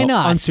again. Yeah, why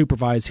not?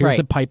 Unsupervised. Here's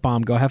a pipe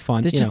bomb. Go have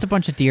fun. There's just a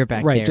bunch of deer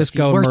back there. Right. Just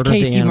go worst murder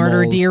case, the you murder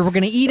a animals, deer. We're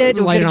gonna eat it.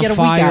 We're light gonna it get on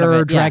a week out of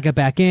fire. it. Drag it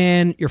back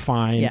in. You're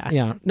fine.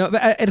 Yeah. No,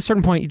 but at a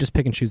certain point, you just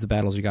pick and choose the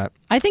battles you got.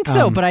 I think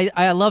so, but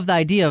I love the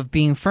idea of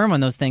being firm on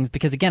those things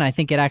because, again, I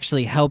think it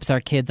actually helps our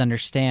kids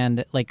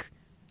understand, like,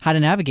 how to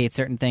navigate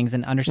certain things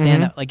and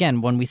understand that,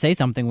 again, when we say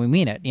something, we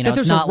mean it. You know, that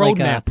there's it's not a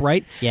roadmap,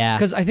 right? Yeah.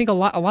 Because I think a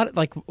lot,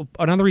 like,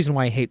 another reason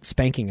why I hate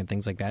spanking and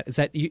things like that is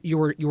that you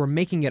were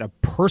making it a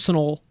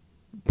personal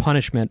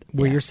punishment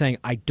where you're saying,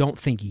 I don't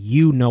think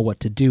you know what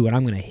to do, and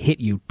I'm going to hit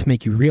you to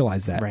make you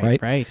realize that,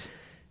 right? Right.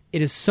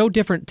 It is so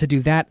different to do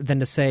that than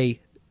to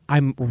say,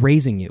 I'm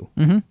raising you.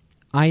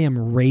 I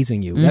am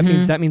raising you.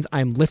 That means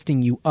I'm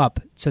lifting you up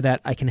so that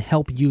I can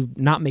help you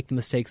not make the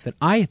mistakes that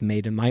I have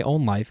made in my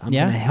own life. I'm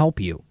going to help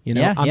you. You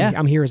know,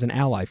 I'm here as an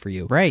ally for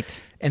you.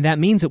 Right. And that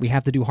means that we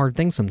have to do hard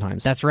things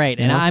sometimes. That's right.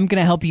 And I'm going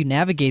to help you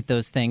navigate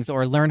those things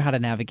or learn how to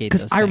navigate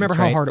those things. Because I remember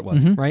how hard it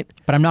was, right?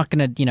 But I'm not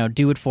going to,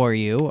 do it for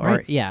you or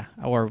right.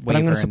 or but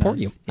I'm going to support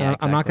you. Yeah,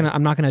 exactly.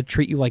 I'm not going to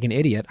treat you like an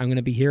idiot. I'm going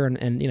to be here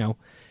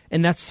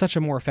and that's such a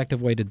more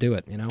effective way to do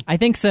it, you know? I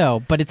think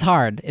so, but it's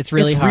hard. It's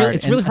really hard.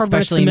 It's really hard,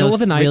 especially when it's the middle in of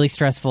the night. Really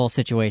stressful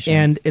situations.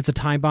 And it's a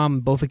time bomb.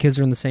 Both the kids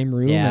are in the same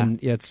room,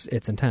 and it's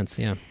intense,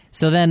 yeah.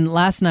 So then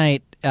last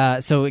night,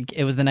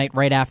 it was the night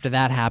right after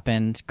that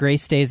happened,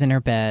 Grace stays in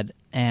her bed,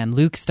 and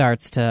Luke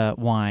starts to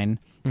whine.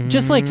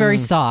 Just like very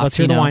soft. Let's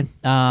hear the whine.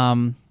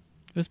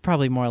 It was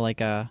probably more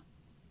like a...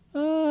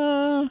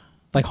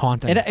 like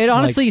haunting. It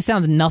honestly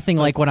sounds nothing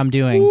like what I'm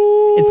doing.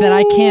 It's that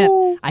I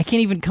can't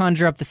even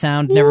conjure up the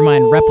sound, never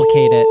mind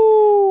replicate it.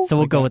 So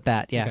we'll go with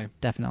that. Yeah,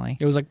 definitely.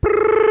 It was like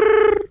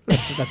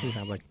that's what it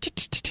sounds like.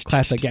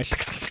 Classic. Yeah.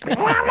 He's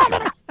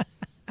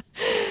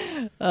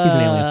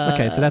an alien.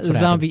 Okay, so that's what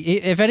zombie.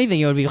 happened. If anything,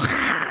 it would be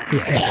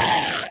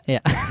yeah.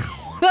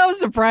 That was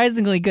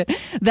surprisingly good.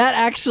 That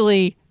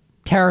actually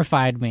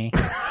terrified me.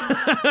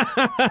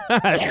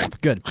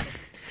 Good.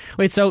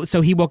 Wait,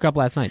 so he woke up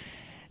last night.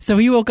 So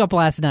he woke up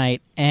last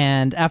night,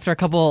 And after a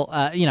couple,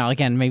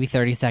 again, maybe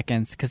 30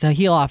 seconds, because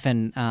he'll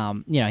often,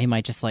 he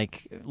might just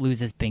like lose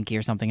his binky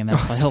or something, and then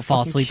he'll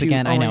fall asleep cute.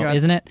 again. I know, God.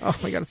 isn't it? Oh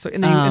my God! So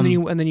and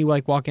then you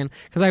like walk in,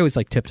 because I always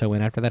like tiptoe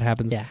in after that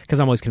happens. Yeah. Because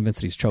I'm always convinced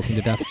that he's choking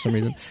to death for some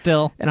reason.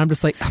 Still, and I'm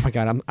just like, oh my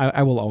God!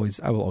 I will always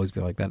be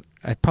like that.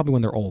 Probably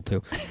when they're old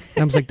too.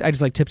 And I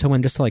just like tiptoe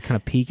in just to like kind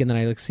of peek, and then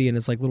I like see, and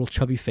his like little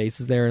chubby face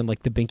is there, and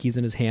like the binky's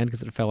in his hand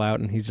because it fell out,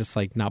 and he's just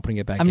like not putting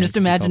it back. I'm just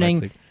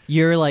imagining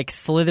you're like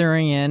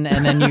slithering in,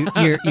 and then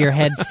your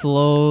head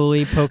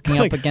slowly poking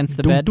up against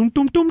the bed.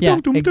 Yeah,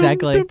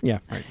 exactly. Yeah,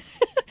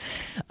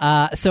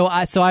 right. So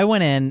I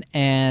went in,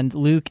 and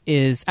Luke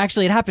is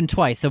actually, it happened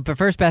twice. So but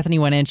first Bethany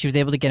went in, she was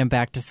able to get him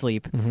back to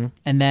sleep,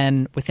 and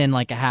then within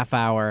like a half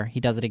hour he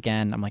does it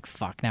again. I'm like,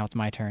 fuck, now it's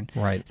my turn.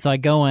 Right. So I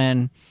go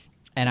in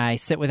and I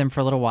sit with him for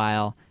a little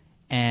while,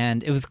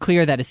 and it was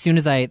clear that as soon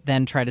as I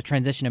then tried to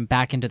transition him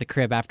back into the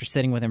crib after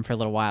sitting with him for a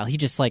little while, he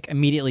just like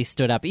immediately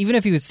stood up, even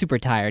if he was super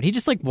tired. He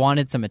just like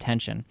wanted some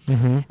attention.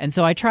 And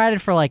so I tried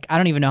it for like, I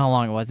don't even know how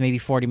long it was, maybe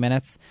 40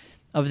 minutes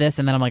of this,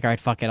 and then I'm like, all right,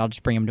 fuck it, I'll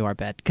just bring him to our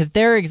bed. Because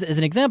there is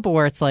an example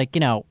where it's like,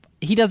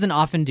 he doesn't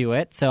often do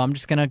it, so I'm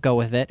just going to go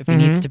with it. If he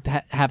needs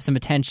to have some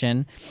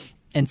attention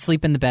and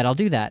sleep in the bed, I'll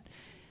do that.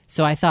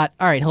 So I thought,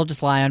 all right, he'll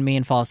just lie on me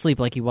and fall asleep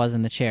like he was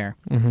in the chair.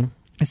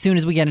 As soon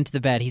as we get into the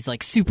bed, he's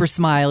like super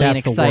smiley and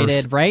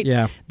excited, right?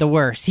 Yeah. The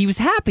worst. He was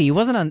happy. He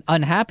wasn't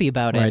unhappy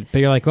about it. Right. But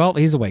you're like, well,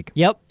 he's awake.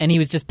 Yep. And he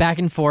was just back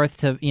and forth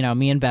to,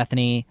 me and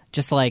Bethany,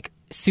 just like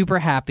super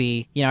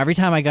happy. Every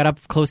time I got up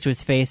close to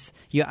his face,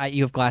 you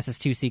have glasses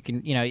too, so you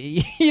can,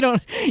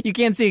 you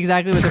can't see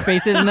exactly what their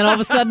face is, and then all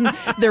of a sudden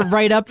they're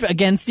right up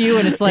against you,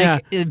 and it's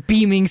like a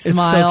beaming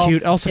smile. It's so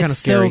cute. Also kind of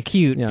scary. So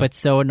cute, but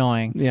so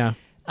annoying. Yeah.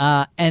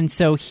 And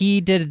so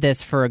he did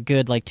this for a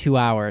good like 2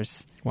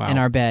 hours. Wow. In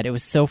our bed. It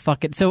was so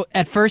fucking... So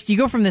at first you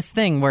go from this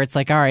thing where it's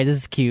like, all right, this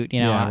is cute,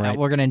 right.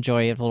 we're going to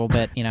enjoy it a little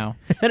bit,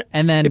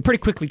 and then... It pretty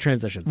quickly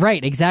transitions.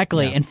 Right,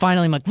 exactly. Yeah. And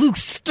finally I'm like, Luke,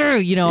 stir!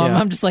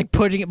 I'm just like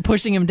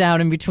pushing him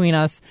down in between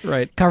us,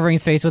 right, covering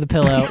his face with a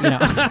pillow,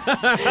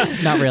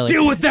 Not really.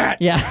 Deal with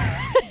that! Yeah.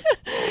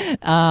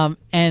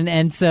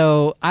 And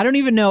so I don't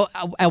even know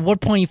at what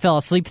point he fell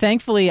asleep.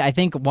 Thankfully, I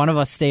think one of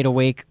us stayed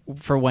awake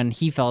for when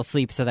he fell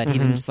asleep, so that he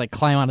didn't just like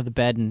climb out of the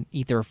bed and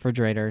eat the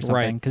refrigerator or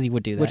something, because he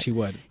would do that. Which he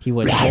would. He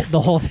would. The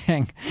whole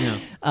thing.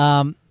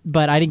 Yeah.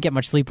 But I didn't get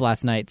much sleep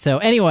last night. So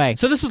anyway.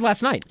 So this was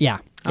last night? Yeah.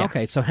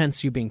 Okay, so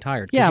hence you being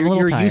tired. Yeah, I'm a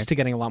little tired. You're used to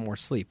getting a lot more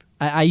sleep.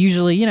 I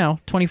usually,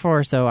 24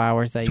 or so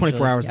hours.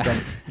 24 hours a day.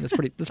 That's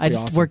pretty I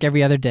just awesome. work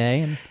every other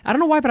day. And I don't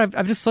know why, but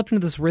I've just slipped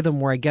into this rhythm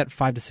where I get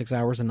 5 to 6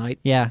 hours a night.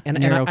 Yeah,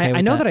 and you're okay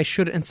I know with that I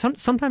should, and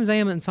sometimes I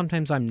am, and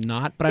sometimes I'm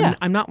not. But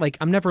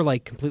I'm never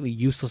like completely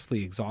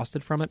uselessly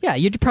exhausted from it. Yeah,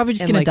 you're probably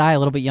just going to die a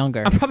little bit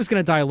younger. I'm probably just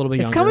going to die a little bit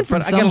younger. It's coming from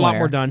but somewhere. I get a lot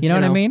more done. You know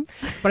what I mean?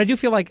 But I do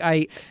feel like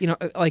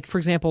like for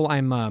example,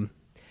 I'm.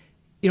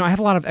 I have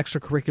a lot of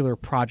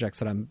extracurricular projects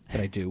that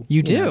I do.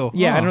 You do?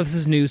 Yeah, oh. I know this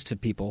is news to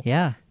people.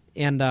 Yeah.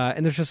 And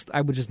there's just,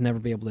 I would just never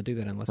be able to do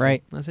that unless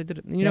I did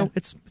it.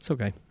 It's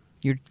okay.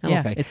 I'm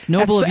okay. It's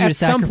noble of you to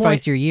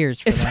sacrifice your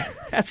years for that.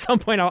 At some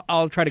point,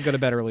 I'll try to go to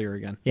bed earlier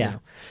again. Yeah.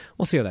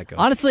 We'll see how that goes.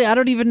 Honestly, I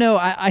don't even know.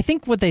 I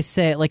think what they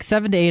say, like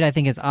 7 to 8, I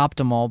think is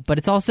optimal, but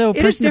it's also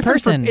person to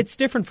person. It's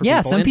different for people.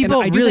 Yeah, some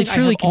people and really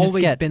truly can just get...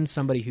 I've always been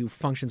somebody who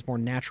functions more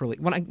naturally.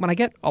 When I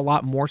get a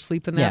lot more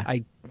sleep than that,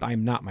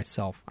 I'm not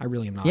myself. I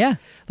really am not. Yeah.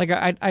 Like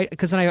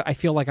because then I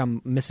feel like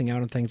I'm missing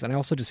out on things, and I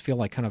also just feel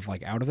like kind of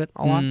like out of it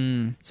a lot.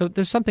 So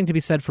there's something to be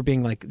said for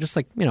being like just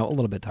like a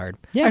little bit tired.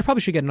 Yeah. I probably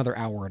should get another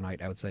hour a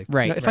night, I would say.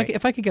 Right.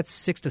 If I could get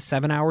 6 to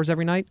 7 hours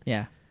every night,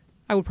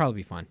 I would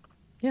probably be fine.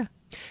 Yeah.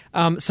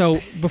 So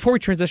before we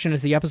transition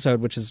into the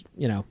episode, which is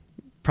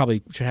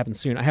probably should happen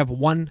soon, I have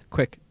one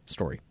quick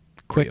story.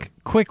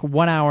 Quick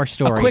 1 hour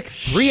story. A quick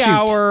 3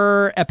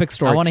 hour epic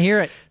story. I want to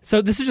hear it.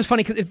 So this is just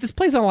funny because this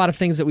plays on a lot of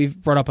things that we've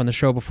brought up on the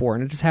show before,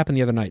 and it just happened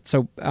the other night.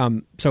 So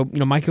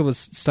Micah was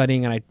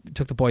studying, and I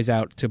took the boys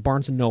out to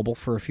Barnes and Noble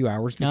for a few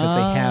hours because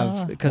they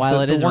have while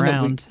it is one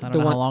around. I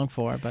don't know how long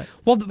for, but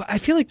I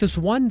feel like this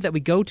one that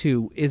we go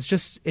to is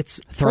it's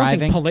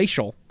thriving,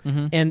 palatial.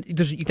 Mm-hmm. And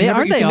you can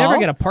never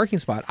get a parking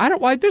spot. I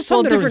don't. Why there's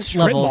some that are in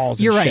strip malls.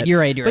 You're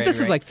right. But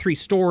this is like 3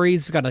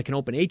 stories. It's got like an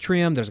open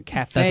atrium. There's a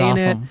cafe That's in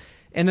awesome. it,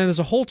 and then there's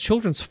a whole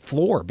children's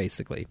floor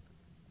basically.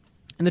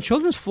 And the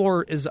children's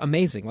floor is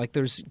amazing. Like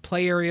there's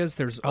play areas,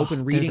 there's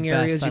open reading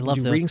areas. You can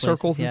do reading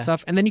circles and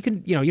stuff. And then you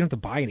can you don't have to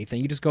buy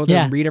anything. You just go there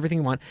and read everything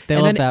you want. They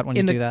love that when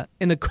you do that.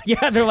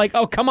 They're like,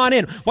 oh, come on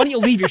in. Why don't you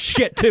leave your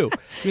shit too?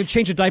 You can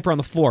change a diaper on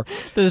the floor.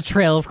 There's a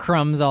trail of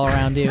crumbs all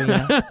around you.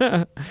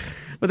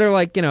 But they're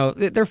like,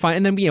 they're fine.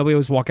 And then, we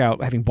always walk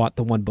out having bought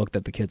the one book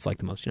that the kids like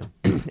the most,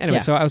 Anyway,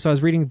 so I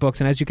was reading books,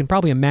 and as you can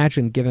probably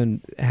imagine,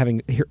 given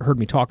having heard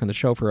me talk on the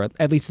show for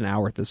at least an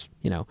hour at this,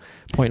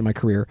 point in my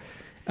career,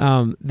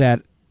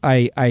 that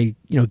I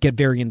get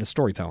very into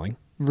storytelling,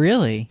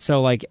 Really?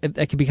 So like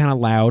it can be kind of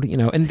loud,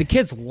 and the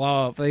kids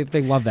love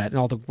they love that and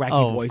all the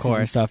wacky voices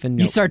and stuff. And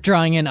you start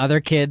drawing in other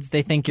kids,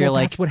 they think you're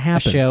that's what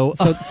happens. A show.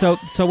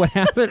 So what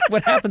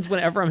happens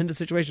whenever I'm in this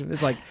situation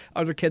is like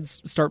other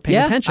kids start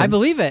paying attention. I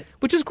believe it,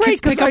 which is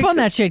great. Kids pick up on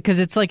that shit because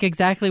it's like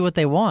exactly what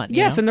they want.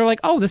 Yes, and they're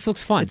like, oh, this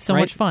looks fun. It's so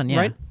much fun. Yeah.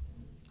 Right?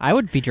 I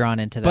would be drawn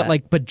into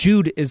that. But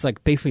Jude is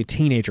like basically a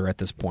teenager at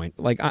this point.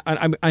 Like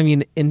I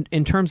mean,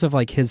 in terms of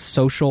like his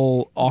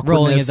social awkwardness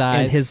rolling his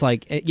eyes. and his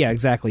like, yeah,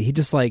 exactly. He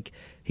just like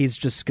he's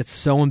just gets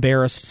so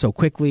embarrassed so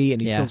quickly,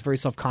 and he feels very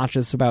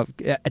self-conscious about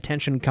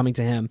attention coming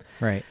to him.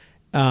 Right.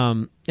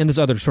 And there's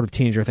other sort of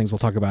teenager things we'll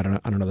talk about on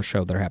another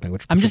show that are happening.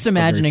 Which I'm just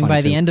imagining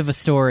by the end of a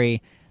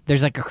story,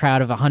 there's like a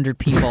crowd of 100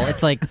 people.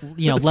 It's like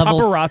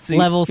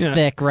levels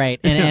thick, right?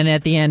 And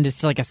at the end,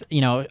 it's like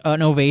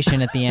an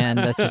ovation at the end.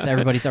 That's just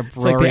everybody's uproarious.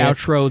 It's like the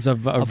outros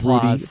of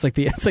Rudy. It's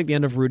like the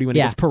end of Rudy when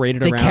he gets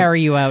paraded around. They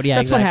carry you out. Yeah,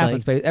 that's what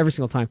happens every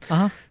single time.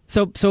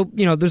 So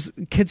there's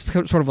kids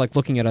sort of like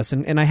looking at us,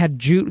 and I had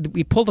Jude.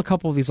 We pulled a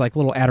couple of these like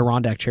little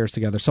Adirondack chairs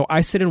together. So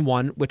I sit in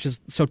one, which is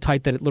so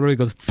tight that it literally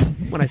goes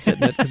when I sit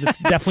in it because it's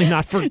definitely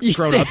not for you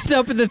grown-ups. Stand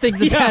up and the thing's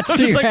attached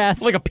to your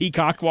ass like a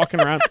peacock walking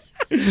around.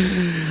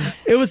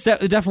 It was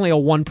definitely a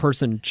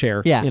one-person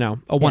chair,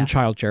 a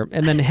one-child chair.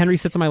 And then Henry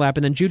sits on my lap,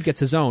 and then Jude gets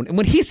his own. And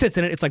when he sits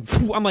in it, it's like,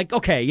 I'm like,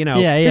 okay,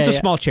 it's a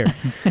small chair.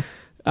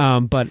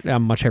 But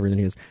I'm much heavier than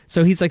he is.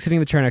 So he's like sitting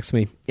in the chair next to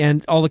me,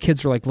 and all the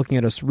kids are like looking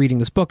at us reading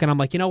this book, and I'm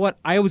like, you know what?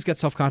 I always get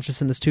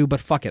self-conscious in this too, but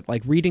fuck it.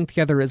 Like reading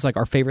together is like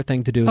our favorite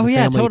thing to do as a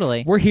family.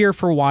 Totally. We're here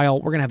for a while.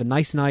 We're gonna have a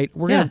nice night.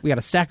 We got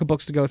a stack of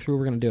books to go through.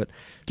 We're gonna do it.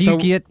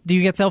 Do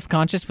you get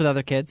self-conscious with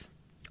other kids?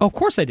 Oh, of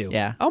course I do.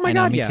 Yeah. Oh my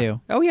God, me too.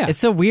 Oh yeah. It's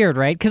so weird,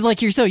 right? Because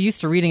like you're so used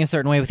to reading a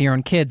certain way with your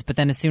own kids, but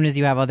then as soon as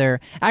you have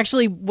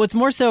actually, what's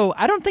more so,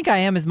 I don't think I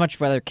am as much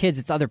for other kids.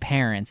 It's other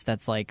parents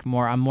that's like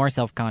I'm more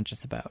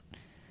self-conscious about.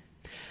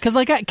 Because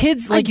like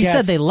kids, like you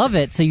said, they love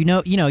it, so you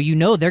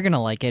know they're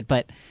gonna like it.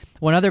 But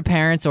when other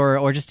parents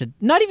or just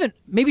not even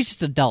maybe it's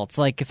just adults,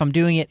 like if I'm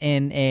doing it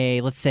in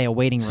let's say a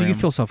waiting room, so you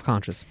feel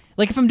self-conscious.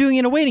 Like if I'm doing it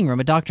in a waiting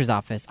room, a doctor's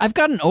office, I've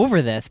gotten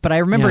over this, but I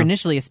remember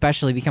initially,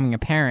 especially becoming a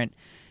parent.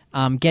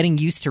 Getting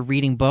used to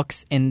reading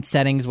books in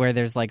settings where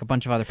there's like a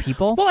bunch of other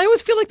people. Well, I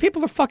always feel like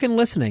people are fucking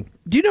listening.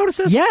 Do you notice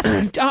this?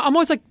 Yes. I'm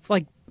always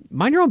like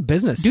mind your own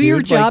business. Do dude.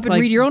 your job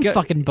and read your own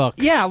fucking book.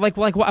 Yeah, like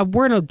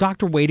we're in a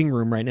doctor waiting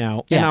room right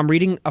now, and I'm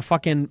reading a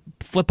fucking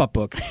flip-up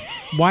book.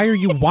 Why are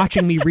you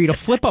watching me read a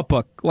flip-up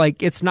book?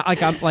 Like it's not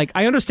like I'm like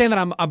I understand that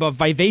I'm a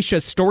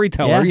vivacious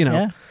storyteller.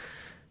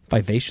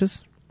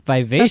 Vivacious.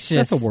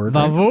 Vivacious. That's a word.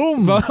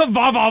 Vavoom.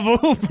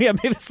 Vavoom. Yeah,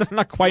 maybe it's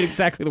not quite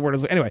exactly the word.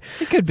 Anyway,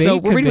 it could be. So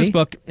we're reading this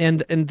book,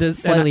 and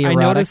I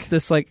noticed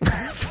this like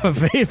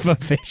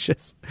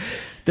vivacious.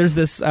 There's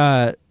this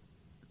what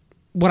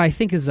I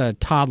think is a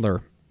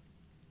toddler,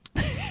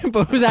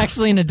 but who's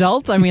actually an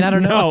adult. I mean, I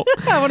don't know.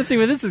 I want to see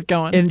where this is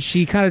going. And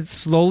she kind of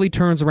slowly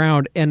turns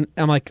around, and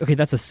I'm like, okay,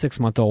 that's a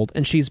 6-month-old,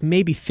 and she's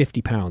maybe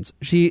 50 pounds.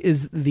 She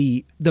is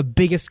the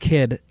biggest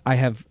kid I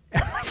have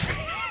ever seen.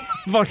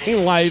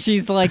 Fucking life.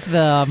 She's like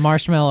the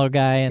marshmallow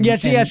guy and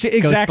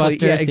exactly.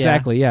 Ghostbusters. Yeah,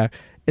 exactly. Yeah.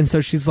 And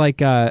so she's like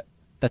that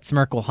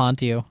smirk will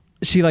haunt you.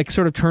 She like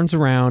sort of turns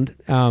around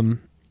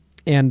and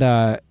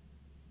why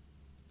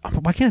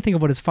can't I think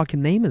of what his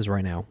fucking name is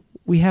right now?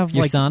 We have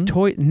your like son?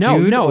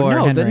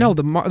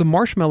 The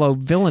marshmallow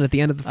villain at the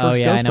end of the first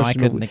Ghostbusters I know. I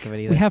couldn't movie. Think of it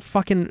either. We have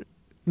fucking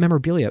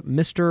memorabilia.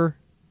 Mr.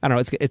 I don't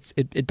know.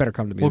 It better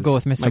come to me. We'll go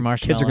with Mr. My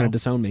Marshmallow. kids are going to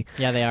disown me.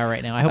 Yeah, they are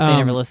right now. I hope they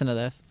never listen to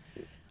this.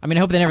 I mean,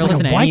 I hope they never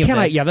listen to why any can't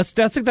of this.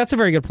 Yeah, that's a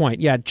very good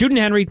point. Yeah, Jude and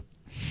Henry.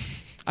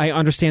 I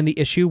understand the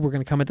issue. We're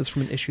going to come at this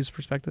from an issues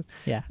perspective.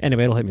 Yeah.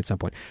 Anyway, it'll hit me at some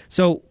point.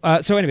 So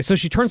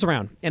she turns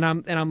around, and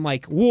I'm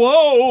like,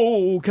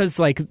 whoa, because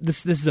like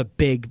this is a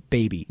big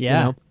baby.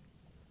 Yeah.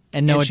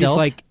 And no adult. She's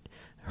like,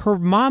 her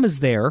mom is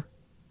there,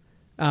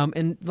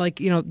 and like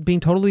being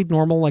totally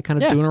normal, like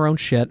kind of doing her own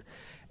shit,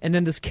 and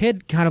then this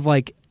kid kind of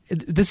like.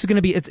 This is going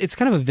to be it's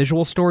kind of a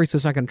visual story, so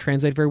it's not going to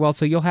translate very well.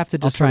 So you'll have to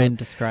just try to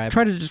describe.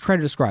 Try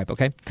to describe.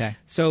 Okay. Okay.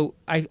 So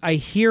I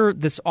hear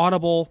this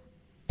audible.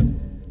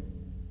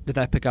 Did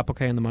that pick up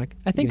okay on the mic?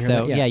 I think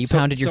so. Yeah, you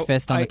pounded your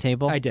fist on the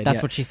table. I did.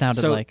 That's what she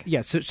sounded like.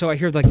 Yeah. So I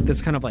hear like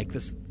this kind of like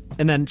this,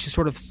 and then she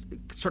sort of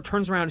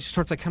turns around and she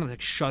starts like kind of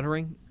like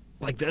shuddering.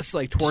 Like this,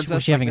 like towards us.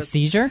 Was she having a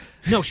seizure?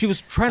 No, she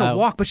was trying to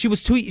walk, but she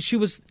was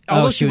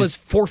although she was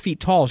 4 feet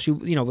tall, she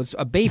was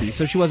a baby,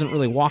 so she wasn't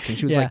really walking.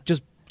 She was like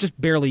just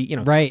barely,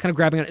 kind of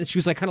grabbing it. And she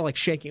was like kind of like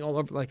shaking all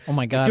over, like. Oh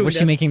my God! Was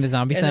she making the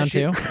zombie sound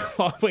too?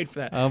 I'll wait for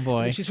that. Oh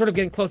boy! And she's sort of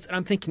getting close, and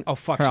I'm thinking, oh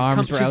fuck, her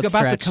arms were she's outstretched.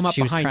 about to come up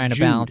she was behind trying to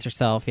Jude. balance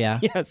herself. Yeah.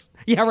 Yes.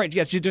 Yeah. Right.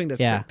 Yes. She's doing this.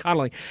 Yeah.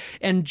 Toddling,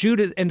 and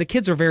Jude and the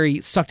kids are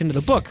very sucked into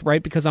the book,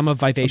 right? Because I'm a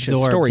vivacious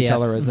Absorbed,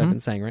 storyteller, yes. as I've been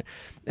saying, right?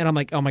 And I'm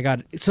like, oh my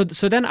God. So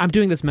then I'm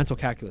doing this mental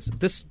calculus.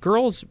 This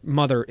girl's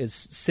mother is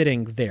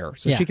sitting there,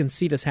 so she can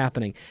see this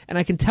happening, and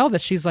I can tell that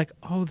she's like,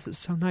 oh, this is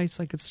so nice,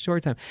 like it's story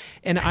time.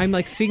 And I'm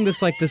like seeing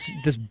this like this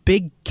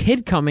big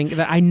kid coming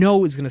that I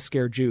know is going to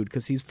scare Jude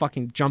because he's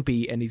fucking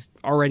jumpy and he's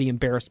already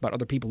embarrassed about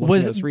other people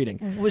looking at us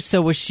reading.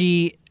 So was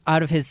she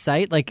out of his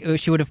sight? Like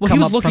she would have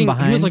come up from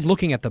behind? He was like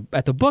looking at the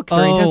book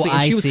very intensely,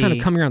 and she was kind of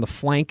coming around the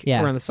flank,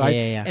 around the side,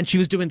 and she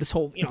was doing this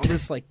whole,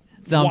 this like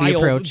zombie wild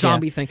approach,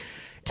 zombie thing.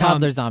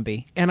 Toddler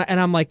zombie. And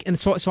I'm like,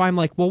 so I'm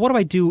like, well, what do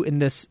I do in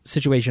this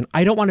situation?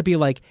 I don't want to be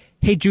like,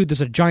 hey, Jude, there's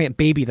a giant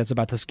baby that's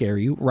about to scare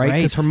you, right?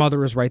 Because her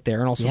mother is right there,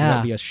 and also that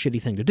would be a shitty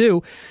thing to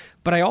do.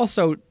 But I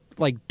also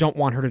like don't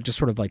want her to just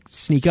sort of like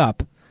sneak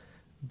up.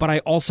 But I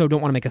also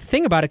don't want to make a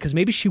thing about it because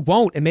maybe she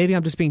won't, and maybe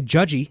I'm just being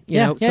judgy, you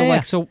know.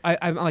 So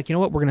I'm like, you know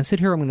what? We're gonna sit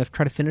here. I'm gonna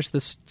try to finish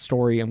this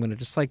story. I'm gonna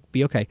just like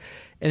be okay.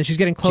 And she's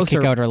getting closer. She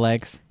kick out her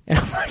legs. And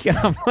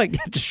I'm like,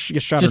 just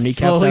shut her kneecaps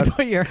slowly out.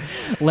 Put your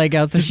leg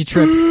out so she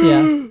trips.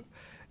 Yeah.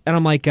 And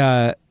I'm like,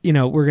 we're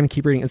gonna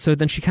keep reading. And so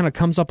then she kind of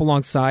comes up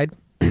alongside,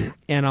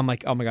 and I'm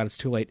like, oh my god, it's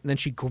too late. And then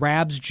she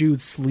grabs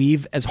Jude's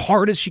sleeve as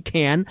hard as she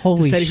can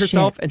to steady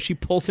herself, and she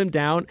pulls him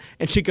down,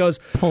 and she goes,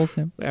 pulls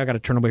him. I gotta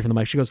turn away from the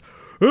mic. She goes,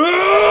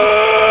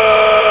 ah!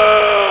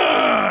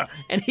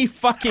 And he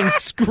fucking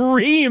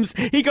screams.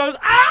 He goes,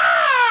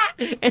 ah!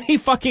 And he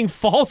fucking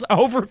falls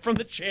over from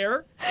the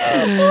chair.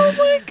 Oh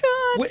my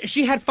god.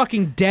 She had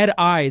fucking dead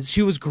eyes.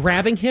 She was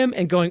grabbing him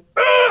and going,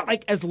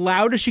 like as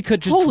loud as she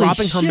could, just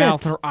dropping her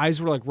mouth, and her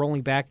eyes were like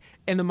rolling back.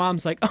 And the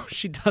mom's like, oh,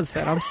 she does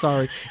that. I'm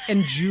sorry.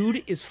 And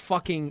Jude is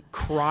fucking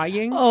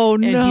crying. Oh,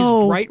 no. And he's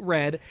bright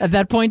red. At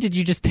that point, did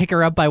you just pick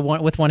her up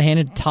with one hand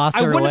and toss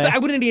her away? I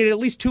would have needed at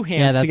least two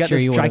hands to get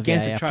this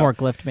gigantic child.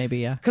 Forklift,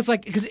 maybe, Because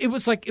it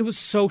was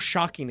so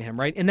shocking to him,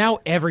 right? And now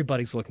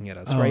everybody's looking at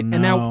us, right? No.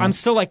 And now I'm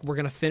still like, we're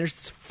going to finish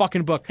this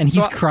fucking book. And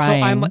he's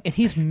crying. So I'm like, and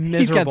he's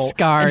miserable. He's got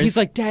scars. And he's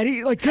like,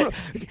 Daddy, like, and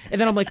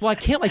then I'm like, well, I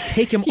can't like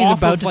take him he's off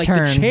about of to like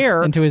turn the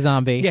chair into a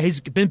zombie. Yeah, he's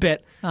been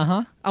bit.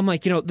 Uh-huh. I'm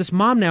like, this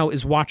mom now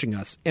is watching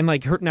us, and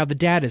like now the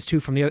dad is too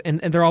from the other, and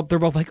they're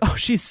both like, oh,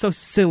 she's so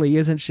silly,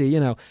 isn't she?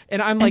 And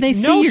I'm like,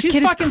 no,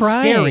 she's fucking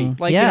scary,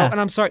 like and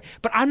I'm sorry,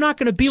 but I'm not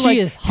going to be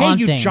she like, hey,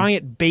 you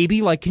giant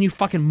baby, like, can you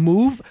fucking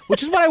move?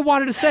 Which is what I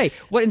wanted to say.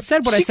 What I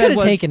said was, she could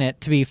have taken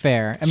it. To be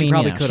fair, I mean, she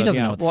probably could have. She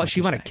doesn't know. Well,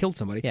 she might have killed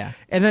somebody. Yeah.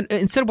 And then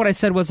instead, what I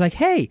said was like,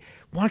 hey,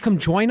 want to come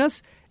join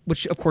us?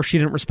 Which, of course, she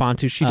didn't respond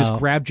to. She just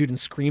grabbed Jude and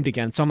screamed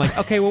again. So I'm like,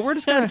 okay, well, we're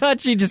just going to... I thought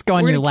she'd just go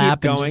on your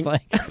lap and just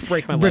like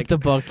break my leg. Rip the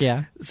book,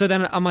 yeah. So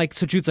then I'm like,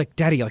 so Jude's like,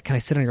 Daddy, like, can I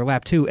sit on your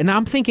lap too? And now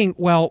I'm thinking,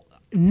 well,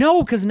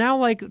 no, because now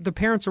like the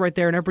parents are right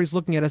there and everybody's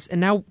looking at us. And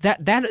now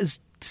that is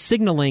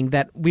signaling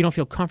that we don't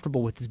feel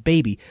comfortable with this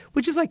baby,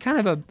 which is like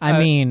kind of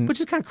which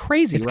is kind of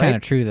crazy, it's right? kind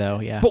of true though,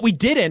 yeah. But we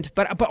didn't,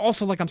 but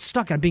also like I'm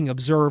stuck, I'm being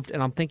observed,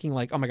 and I'm thinking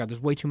like, oh my God,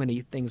 there's way too many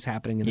things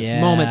happening in this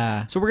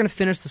moment. So we're going to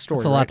finish the story.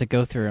 It's a lot to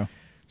go through.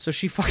 So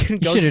she fucking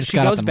goes. She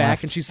goes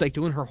back and she's like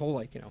doing her whole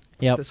like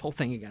this whole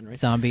thing again, right?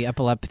 Zombie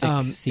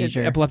epileptic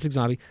seizure, epileptic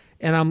zombie.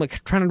 And I'm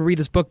like trying to read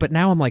this book, but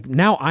now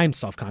I'm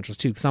self-conscious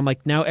too, because I'm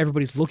like, now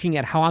everybody's looking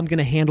at how I'm going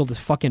to handle this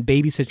fucking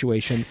baby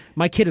situation.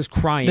 My kid is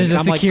crying. There's a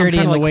security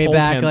in the way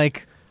back,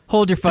 like,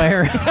 hold your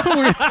fire.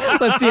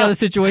 Let's see how the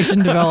situation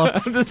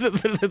develops.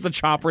 There's a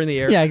chopper in the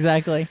air. Yeah,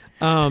 exactly.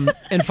 And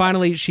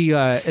finally, she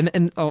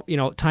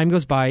time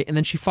goes by, and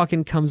then she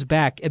fucking comes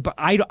back. But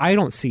I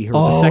don't see her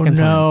the second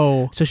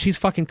time. So she's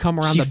fucking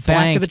come around the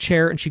back of the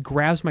chair, and she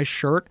grabs my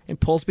shirt and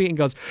pulls me and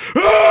goes,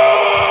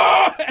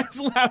 "Ah!" as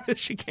loud as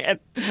she can.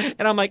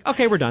 And I'm like,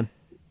 okay, we're done.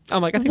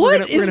 I'm like, I think we're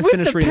gonna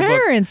finish reading the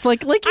book. Parents?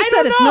 Like you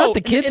said, it's not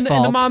the kid's fault.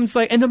 And the mom's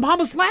like, and the mom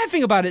was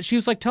laughing about it. She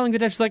was like telling the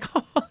dad, she's like,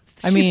 oh,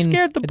 she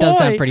scared the boy. It does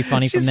sound pretty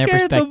funny from their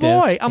perspective. The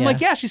boy. I'm like,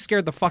 yeah, she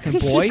scared the fucking boy.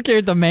 She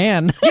scared the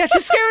man. Yeah,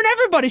 she's scaring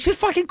everybody. She's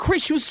fucking crazy.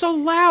 She was so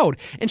loud,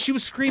 and she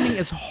was screaming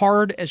as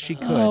hard as she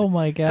could. Oh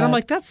my God. And I'm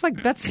like, that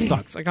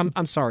sucks. Like,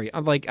 I'm sorry.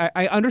 I'm like,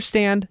 I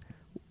understand.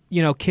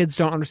 Kids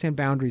don't understand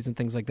boundaries and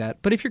things like that.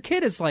 But if your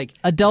kid is like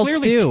adults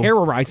clearly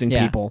terrorizing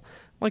people,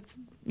 like.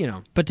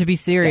 But to be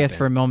serious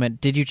for a moment,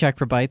 did you check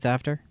for bites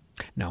after?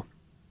 No.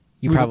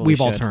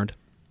 We've all turned.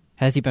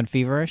 Has he been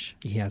feverish?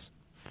 He has.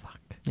 Fuck.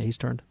 Yeah, he's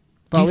turned.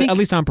 Well, at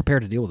least I'm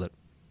prepared to deal with it.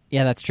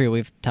 Yeah, that's true.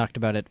 We've talked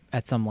about it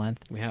at some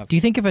length. We have. Do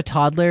you think if a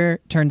toddler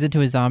turns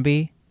into a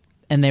zombie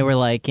and they were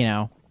like,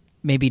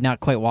 maybe not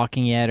quite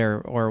walking yet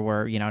or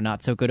were,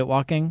 not so good at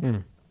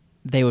walking,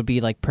 they would be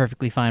like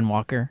perfectly fine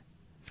walker?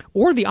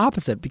 Or the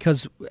opposite,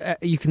 because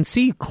you can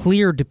see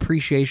clear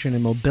depreciation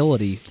in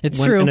mobility. It's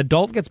when true. An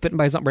adult gets bitten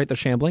by something, right? They're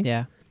shambling.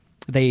 Yeah.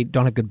 They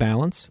don't have good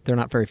balance. They're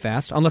not very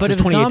fast, unless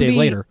it's 28 days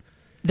later.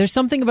 There's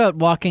something about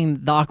walking,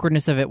 the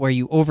awkwardness of it, where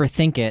you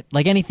overthink it.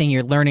 Like anything,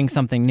 you're learning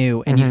something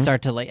new, and you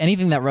start to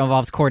anything that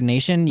involves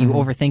coordination, you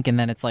overthink, and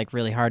then it's like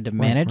really hard to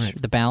manage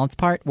the balance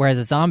part. Whereas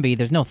a zombie,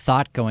 there's no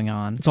thought going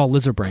on. It's all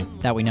lizard brain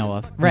that we know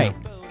of, right?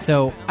 Yeah.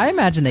 So I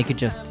imagine they could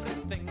just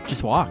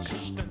walk.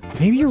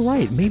 Maybe you're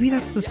right. Maybe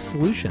that's the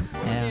solution.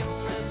 Yeah.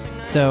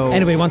 So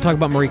anyway, want to talk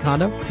about Marie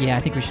Kondo? Yeah,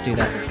 I think we should do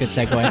that. It's a good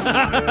segue.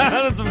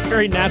 That's a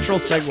very natural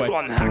segue.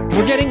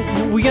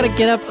 We got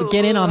to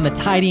get in on the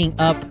tidying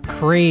up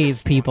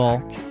craze,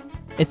 people.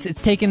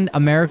 It's taken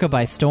America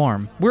by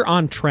storm. We're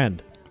on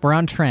trend. We're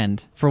on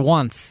trend for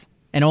once,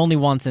 and only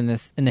once in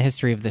the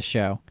history of this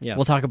show. Yes.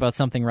 We'll talk about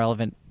something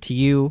relevant to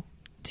you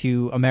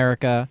to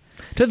America.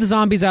 To the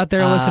zombies out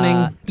there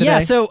listening today. Yeah,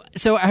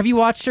 so have you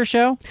watched her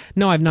show?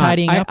 No, I've not.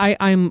 Tidying Up?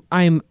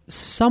 I'm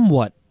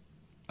somewhat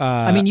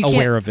you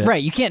aware of it.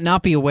 Right, you can't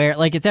not be aware.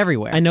 Like, it's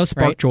everywhere. I know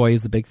Spark right? Joy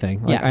is the big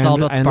thing. Yeah, it's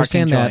all about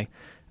sparking joy.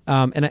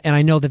 And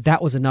I know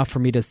that was enough for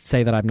me to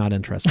say that I'm not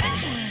interested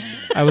anymore.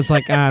 I was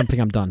like, I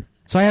think I'm done.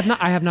 So I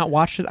have not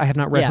watched it. I have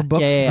not read her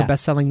books, her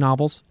best-selling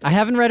novels. I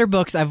haven't read her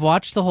books. I've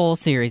watched the whole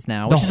series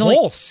now. The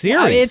whole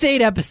series? It's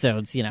 8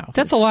 episodes,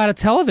 That's a lot of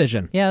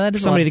television. Yeah, that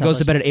is somebody that goes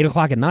to bed at 8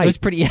 o'clock at night. It was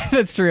pretty. Yeah,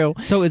 that's true.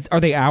 So are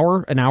they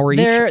an hour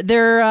each?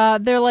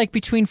 They're like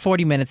between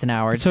 40 minutes an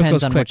hour. It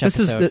depends on which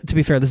episode. To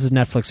be fair, this is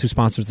Netflix who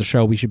sponsors the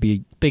show. We should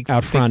be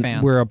out front. Big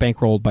fan. We're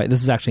bankrolled by.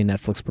 This is actually a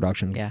Netflix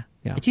production. Yeah.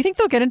 Do you think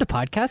they'll get into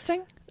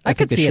podcasting? I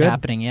could see it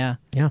happening, yeah.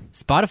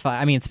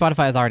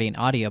 Spotify is already an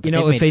audio, but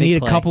if they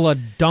need a couple of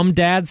dumb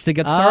dads to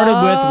get started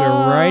with,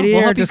 we're right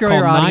here. We'll just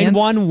call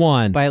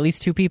 911 by at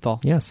least 2 people.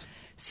 Yes.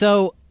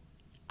 So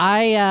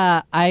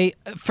I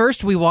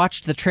first we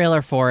watched the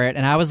trailer for it,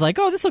 and I was like,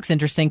 "Oh, this looks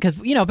interesting," because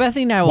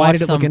Bethany and I watched. Why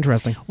did it look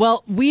interesting?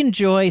 Well, we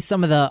enjoy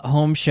some of the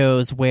home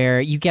shows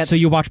where you get. So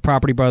you watch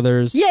Property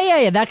Brothers?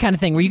 Yeah, that kind of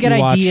thing where you get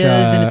ideas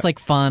and it's like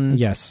fun.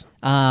 Yes.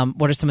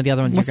 What are some of the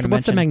other ones you're going to mention?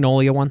 What's the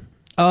Magnolia one?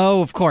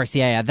 Oh, of course,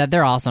 yeah,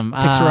 they're awesome.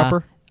 Fixer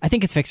Upper? I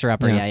think it's Fixer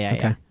Upper. Yeah.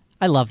 Okay.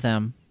 I love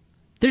them.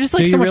 They're just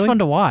like so much fun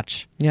to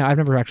watch. Yeah, I've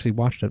never actually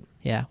watched it.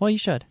 Yeah, well, you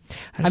should.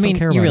 I mean,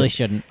 you really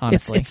shouldn't.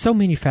 Honestly, it's so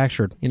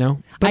manufactured, But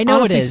I know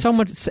honestly, it is. So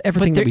much,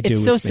 everything that we do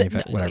is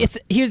whatever.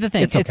 Here's the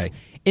thing. It's okay.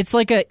 It's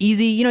like a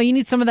easy. You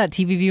need some of that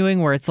TV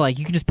viewing where it's like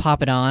you can just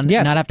pop it on,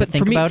 and not have to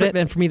think about it.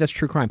 And for me, that's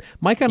true crime.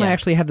 Micah and I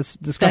actually had this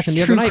discussion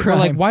the other night. We're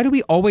like, why do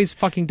we always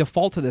fucking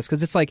default to this?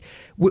 Because it's like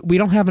we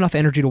don't have enough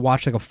energy to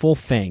watch like a full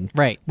thing.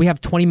 Right. We have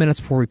 20 minutes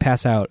before we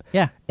pass out.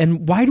 Yeah.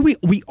 And why do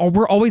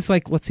we're always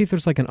like, let's see if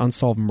there's like an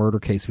unsolved murder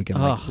case we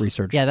can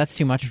research. Yeah, that's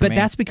too much for me. But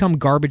that's become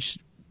garbage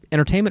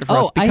entertainment for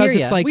us because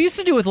it's like we used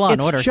to do with Law and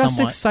Order. It's just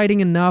somewhat.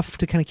 exciting enough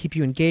to kind of keep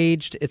you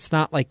engaged. It's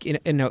not like you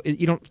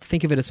don't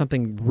think of it as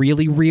something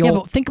really real. Yeah,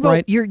 but think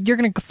about you're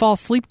going to fall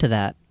asleep to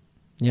that.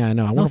 Yeah, I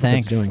know. I wonder what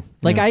that's doing.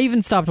 Like I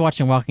even stopped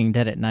watching Walking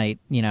Dead at night.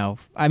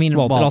 I mean,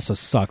 well, it also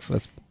sucks.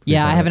 That's I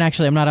haven't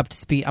actually. I'm not up to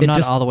speed. I'm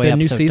not all the way up. The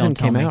new so season don't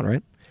tell came me. out,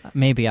 right?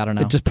 Maybe, I don't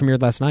know. It just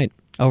premiered last night.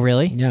 Oh,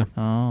 really? Yeah.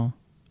 Oh.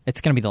 It's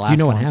going to be the last one.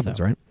 You know what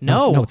happens, right?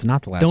 No, it's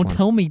not the last one. Don't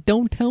tell me.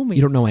 Don't tell me.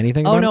 You don't know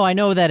anything about it? Oh, no, I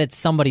know that it's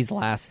somebody's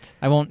last.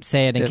 I won't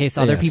say it in case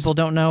other people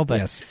don't know, but...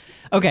 Yes.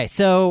 Okay,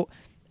 so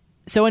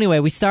anyway,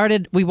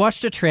 we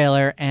watched a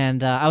trailer,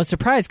 and I was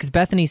surprised because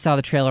Bethany saw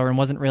the trailer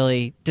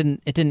and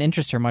didn't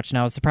interest her much, and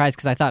I was surprised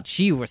because I thought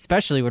she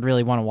especially would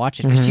really want to watch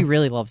it because she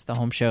really loves the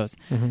home shows.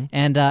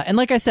 And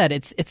like I said,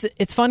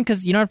 it's fun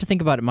because you don't have to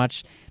think about it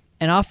much,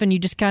 and often you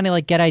just kind of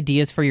like get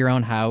ideas for your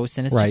own house,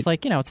 and it's just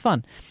like, it's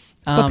fun.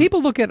 But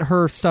people look at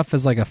her stuff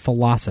as like a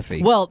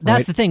philosophy. Well,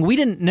 that's the thing. We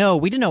didn't know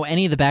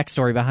any of the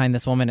backstory behind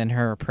this woman and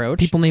her approach.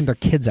 People named their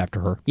kids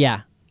after her.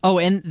 Yeah. Oh,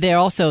 and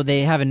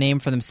they have a name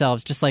for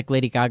themselves, just like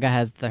Lady Gaga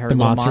has her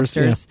little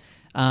monsters.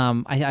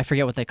 Yeah. I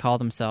forget what they call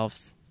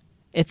themselves.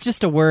 It's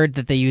just a word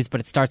that they use, but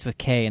it starts with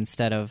K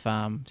instead of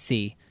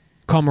C.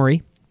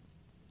 KonMari?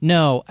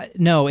 No,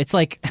 it's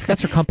like...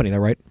 That's her company, though,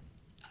 right?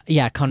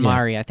 Yeah,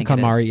 KonMari, I think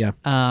KonMari, it is.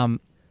 yeah.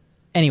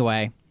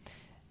 Anyway...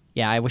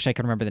 Yeah, I wish I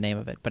could remember the name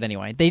of it. But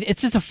anyway,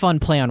 it's just a fun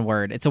play on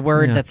word. It's a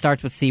word that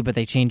starts with C, but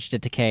they changed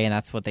it to K, and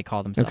that's what they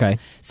call themselves. Okay.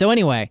 So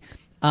anyway,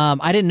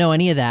 I didn't know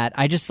any of that.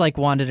 I just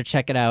wanted to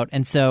check it out.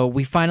 And so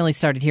we finally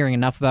started hearing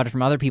enough about it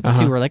from other people,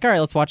 too. We're like, all right,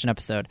 let's watch an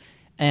episode.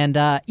 And,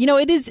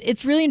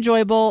 it's really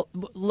enjoyable.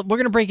 We're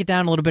going to break it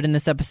down a little bit in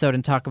this episode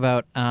and talk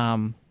about,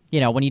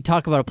 when you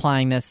talk about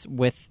applying this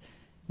with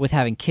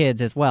having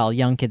kids as well,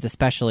 young kids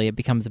especially, it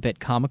becomes a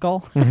bit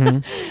comical.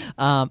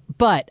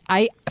 But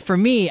for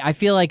me, I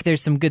feel like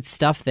there's some good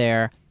stuff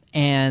there.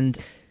 And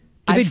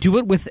do they do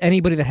it with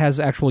anybody that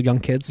has actual young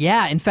kids?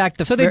 Yeah, in fact,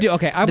 they do.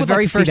 Okay, I would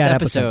very like to first see that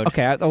episode.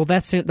 Okay, well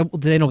that's it.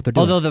 They know what they're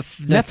doing. Although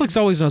Netflix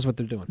always knows what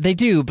they're doing. They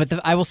do, but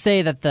I will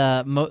say that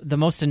the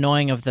most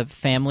annoying of the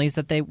families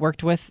that they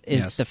worked with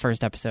is the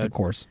first episode. Of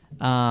course.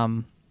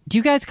 Do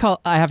you guys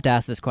call? I have to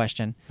ask this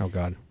question. Oh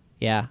God.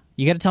 Yeah,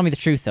 you got to tell me the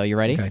truth though. You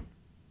ready? Okay.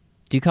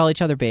 Do you call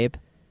each other babe?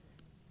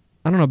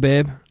 I don't know,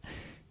 babe.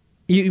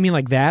 You mean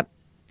like that?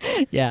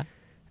 Yeah.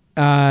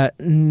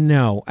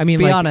 No. I mean,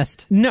 be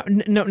honest. No,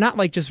 not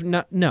like just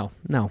no.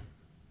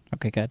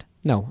 Okay, good.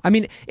 No, I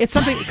mean it's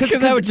something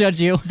because I would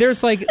judge you.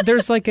 There's a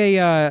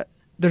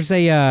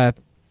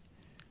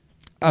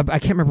I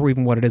can't remember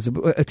even what it is. A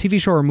TV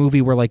show or a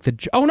movie where like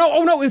oh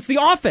no, it's The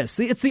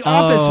Office. It's The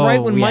Office,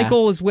 right? When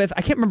Michael is with,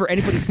 I can't remember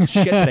anybody's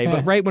shit today,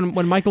 but right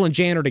when Michael and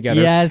Jan are together,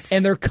 yes,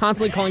 and they're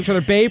constantly calling each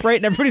other babe, right?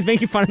 And everybody's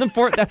making fun of them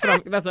for it. That's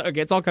okay.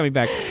 It's all coming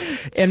back.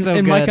 And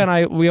Micah and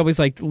I, we always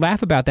like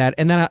laugh about that,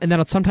 and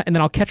then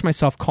I'll catch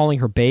myself calling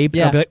her babe.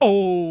 Yeah. And I'll be like,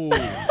 oh.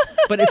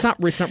 But it's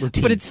not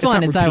routine. But it's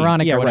fun. It's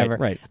ironic or whatever.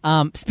 Right.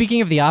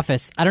 Speaking of The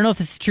Office, I don't know if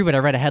this is true, but I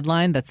read a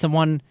headline that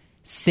someone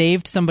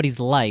saved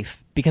somebody's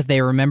life because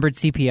they remembered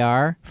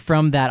CPR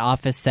from that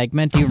Office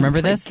segment. Do you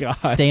remember this? God.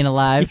 Staying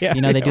Alive. Yeah,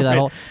 they do that right.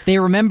 whole. They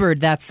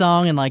remembered that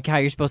song and like how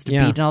you're supposed to beat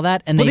and all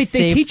that, and they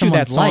saved teach you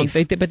that someone's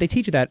song. life. But they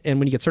teach you that, and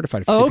when you get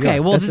certified for Oh, CPR, okay.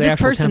 Well, that's the this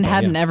actual person tempo,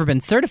 hadn't ever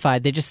been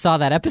certified. They just saw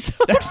that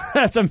episode.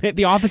 That's amazing.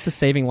 The Office is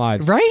saving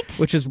lives, Right?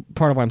 Which is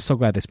part of why I'm so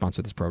glad they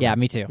sponsored this program. Yeah,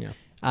 me too. Yeah.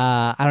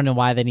 I don't know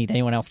why they need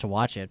anyone else to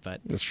watch it,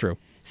 but That's true.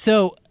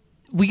 So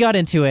we got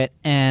into it,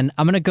 and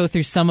I'm going to go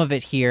through some of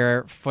it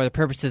here for the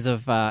purposes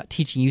of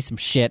teaching you some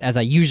shit, as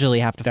I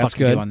usually have to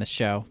fucking do on this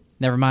show.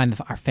 Never mind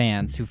our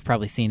fans who've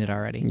probably seen it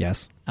already.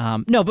 Yes.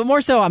 No, but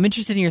more so, I'm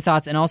interested in your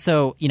thoughts, and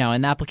also,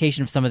 in the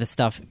application of some of this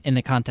stuff in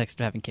the context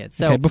of having kids.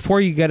 So, okay,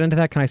 before you get into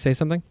that, can I say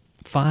something?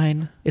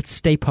 Fine. It's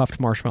Stay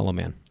Puffed Marshmallow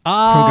Man.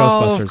 Oh,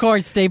 from Ghostbusters. Of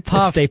course, Stay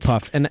Puffed. It's Stay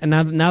Puffed. And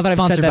now that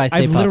I've said that,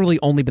 I've literally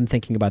only been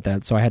thinking about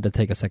that, so I had to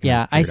take a second.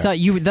 Yeah, I saw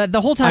you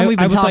the whole time we've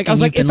been talking. I was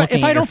like,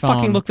 if I don't fucking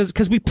fucking look this,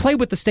 because we play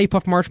with the Stay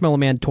Puffed Marshmallow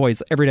Man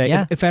toys every day.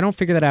 Yeah. If I don't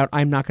figure that out,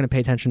 I'm not going to pay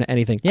attention to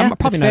anything. Yeah, I'm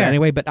probably that's not fair.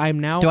 anyway, but I'm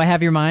now. Do I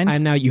have your mind?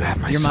 I'm now. You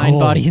have my your soul. mind,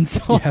 body, and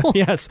soul. Yeah,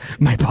 yes,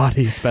 my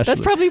body especially. That's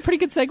probably a pretty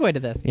good segue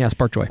to this. Yeah,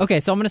 spark joy. Okay,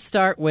 so I'm going to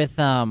start with.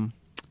 All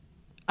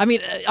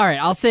right.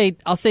 I'll say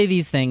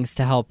these things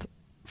to help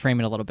frame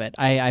it a little bit.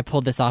 I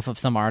pulled this off of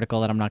some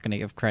article that I'm not going to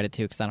give credit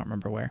to because I don't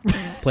remember where.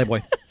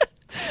 Playboy.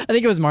 I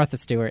think it was Martha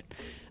Stewart.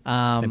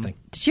 Same thing.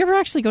 Did she ever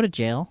actually go to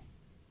jail?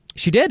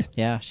 She did.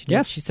 Yeah, she did.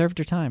 Yes. She served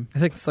her time. I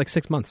think it's like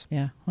 6 months.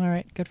 Yeah. All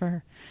right. Good for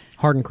her.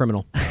 Hardened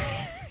criminal.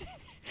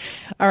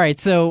 All right.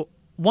 So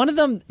one of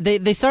them,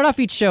 they start off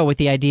each show with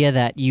the idea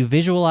that you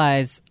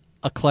visualize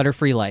a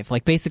clutter-free life,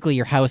 like basically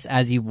your house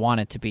as you want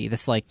it to be.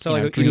 This you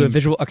do a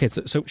visual. Okay,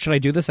 so should I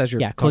do this as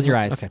your? Yeah. Close your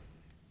eyes. Okay.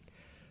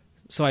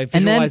 So I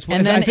visualize,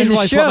 and then I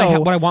visualize in the show,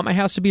 what I want my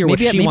house to be, or what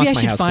she wants my house to be.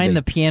 Maybe I should find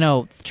the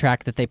piano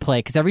track that they play,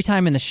 because every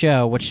time in the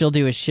show, what she'll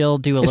do is she'll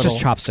do a little. It's just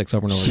chopsticks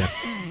over and over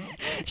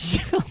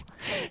again.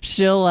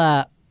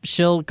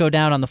 she'll go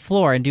down on the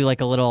floor and do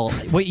like a little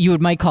what you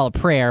might call a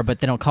prayer, but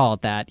they don't call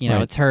it that.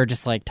 Right. It's her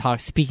just like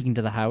speaking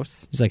to the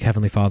house. She's like,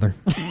 Heavenly Father.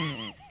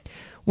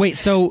 Wait,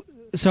 so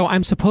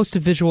I'm supposed to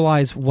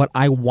visualize what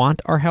I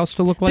want our house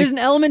to look like? There's an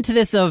element to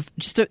this of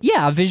just a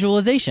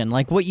visualization,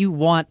 like what you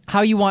want, how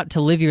you want to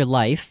live your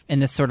life in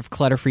this sort of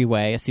clutter-free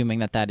way, assuming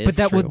that is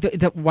but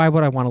true. Why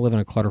would I want to live in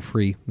a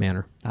clutter-free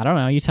manner? I don't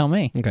know. You tell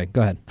me. Okay,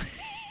 go ahead.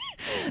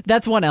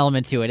 That's one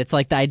element to it. It's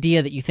like the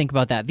idea that you think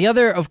about that. The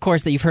other, of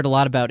course, that you've heard a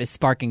lot about is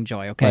sparking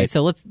joy. Okay, right.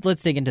 So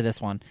let's dig into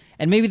this one,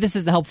 and maybe this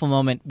is the helpful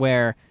moment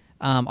where.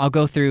 I'll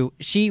go through.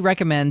 She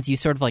recommends you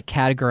sort of like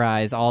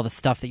categorize all the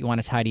stuff that you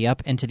want to tidy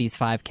up into these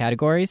 5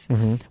 categories,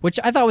 which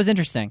I thought was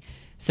interesting.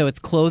 So it's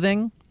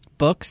clothing,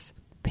 books,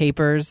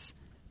 papers,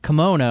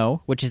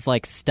 kimono, which is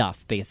like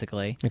stuff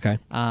basically. Okay.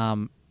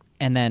 And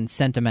then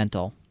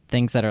sentimental,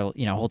 things that are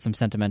hold some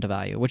sentimental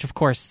value. Which of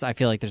course I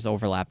feel like there's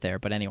overlap there,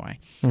 but anyway,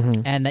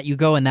 and that you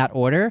go in that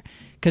order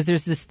because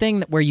there's this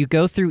thing where you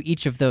go through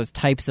each of those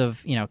types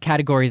of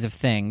categories of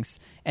things.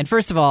 And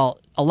first of all,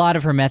 a lot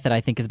of her method, I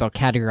think, is about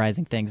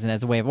categorizing things and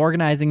as a way of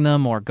organizing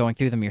them or going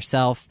through them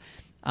yourself.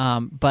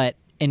 But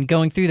in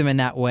going through them in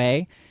that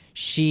way,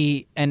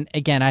 and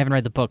again, I haven't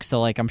read the book,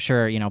 so like I'm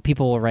sure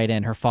people will write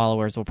in. Her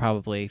followers will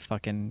probably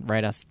fucking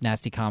write us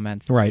nasty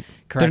comments, right?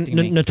 Correcting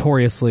me.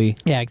 Notoriously,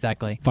 yeah,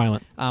 exactly,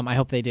 violent. I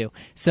hope they do.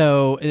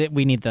 So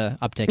we need the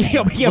uptick.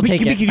 Anyway. We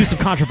can use some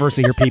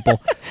controversy here,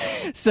 people.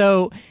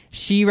 So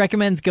she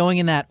recommends going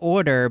in that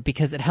order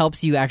because it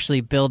helps you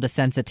actually build a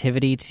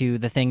sensitivity to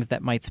the things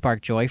that might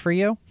spark joy for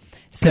you.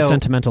 So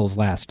sentimental is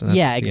last.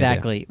 Yeah,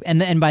 exactly.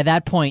 And by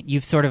that point,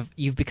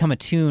 you've become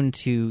attuned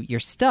to your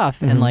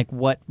stuff and like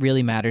what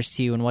really matters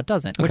to you and what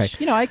doesn't. Okay.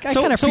 Which I kind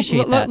of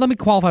appreciate that. Let me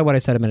qualify what I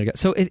said a minute ago.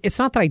 So it's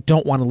not that I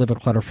don't want to live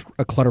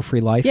a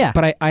clutter-free life. Yeah.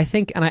 But I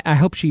think, and I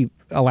hope she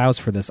allows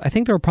for this. I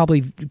think there are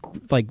probably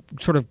like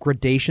sort of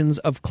gradations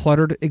of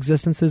cluttered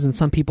existences, and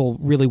some people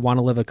really want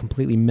to live a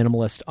completely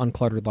minimalist,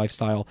 uncluttered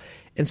lifestyle,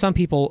 and some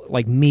people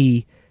like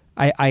me.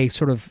 I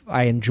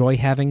enjoy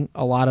having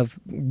a lot of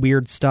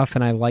weird stuff,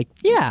 and I like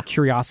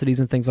curiosities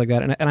and things like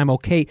that, and I'm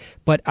okay.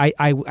 But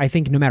I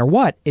think no matter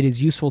what, it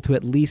is useful to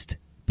at least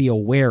be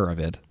aware of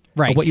it.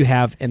 Right. Of what you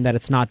have, and that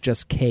it's not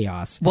just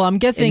chaos. Well, I'm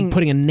guessing and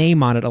putting a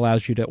name on it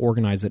allows you to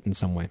organize it in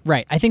some way.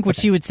 Right. I think what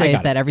she would say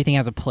is that everything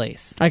has a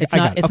place. It's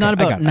not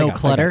about no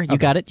clutter. You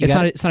got it? It's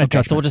not a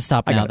judgment. So we'll just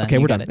stop now then. Okay,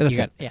 we're done. That's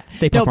it. Yeah.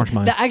 Stay pumped,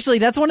 Marshmallow. Actually,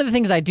 that's one of the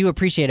things I do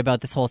appreciate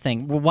about this whole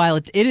thing. While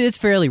it is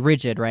fairly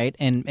rigid, right,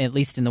 and at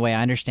least in the way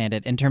I understand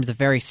it, in terms of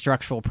very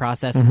structural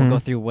process, and we'll go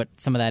through what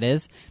some of that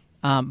is.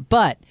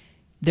 But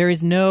there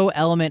is no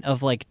element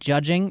of like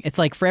judging. It's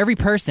like for every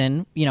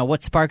person,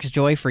 what sparks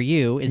joy for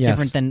you is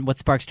different than what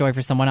sparks joy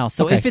for someone else.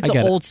 So if it's an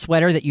old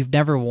sweater that you've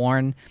never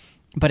worn,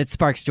 but it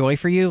sparks joy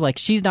for you, like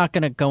she's not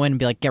going to go in and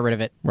be like, get rid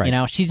of it.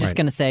 Right. She's just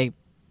going to say,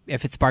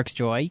 if it sparks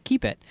joy,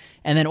 keep it.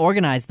 And then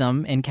organize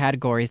them in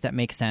categories that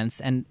make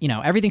sense. And,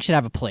 everything should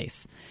have a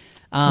place.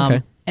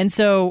 And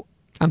so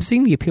I'm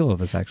seeing the appeal of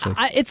this, actually.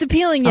 It's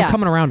appealing, yeah. I'm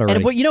coming around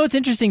already. And what's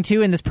interesting,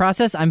 too, in this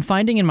process, I'm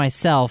finding in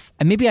myself,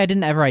 and maybe I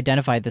didn't ever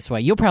identify it this way.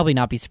 You'll probably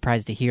not be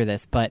surprised to hear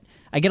this, but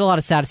I get a lot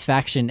of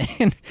satisfaction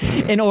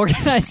in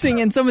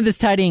organizing and some of this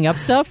tidying up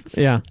stuff.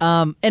 Yeah.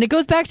 And it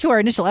goes back to our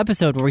initial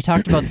episode where we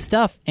talked about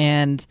stuff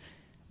and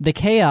the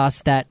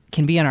chaos that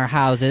can be in our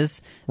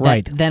houses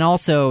that then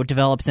also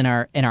develops in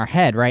our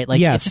head, right? Like,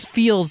 it just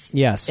feels...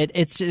 Yes.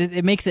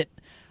 It makes it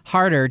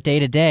harder day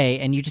to day,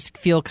 and you just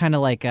feel kind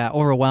of like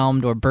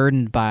overwhelmed or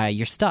burdened by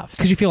your stuff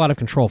because you feel out of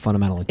control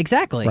fundamentally.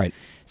 Exactly. Right.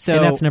 So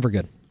and that's never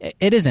good.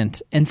 It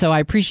isn't, and so I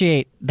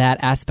appreciate that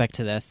aspect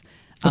to this.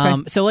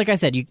 Okay. So like I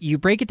said, you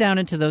break it down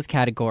into those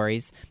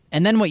categories,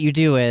 and then what you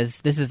do is,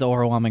 this is the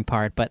overwhelming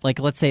part, but like,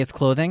 let's say it's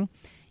clothing.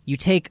 You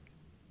take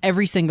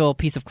every single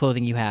piece of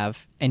clothing you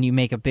have and you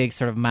make a big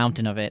sort of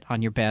mountain of it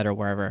on your bed or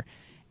wherever.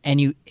 And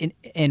you,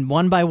 in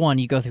one by one,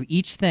 you go through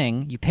each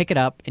thing, you pick it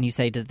up, and you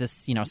say, does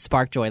this,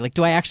 spark joy? Like,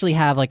 do I actually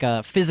have, like,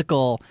 a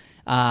physical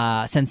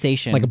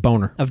sensation? Like a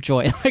boner. Of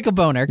joy. Like a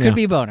boner. It could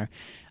be a boner.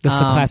 That's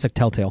the classic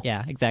telltale.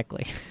 Yeah,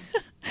 exactly.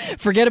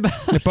 Forget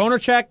about... The boner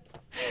check?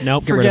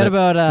 Nope, Forget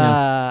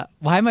about...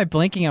 Why am I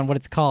blanking on what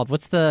it's called?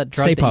 What's the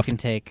drug Stay that puffed. You can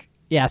take?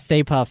 Yeah,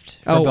 Stay Puffed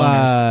for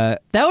boners.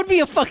 That would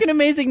be a fucking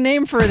amazing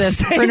name for this.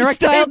 For an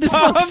erectile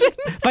dysfunction.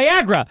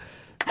 Viagra.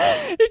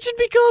 It should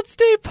be called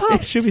Stay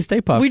Puffed. It should be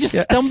Stay Puffed. We just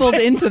stumbled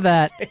into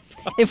that.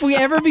 If we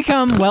ever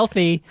become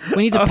wealthy,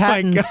 we need to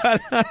patent. My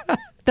God.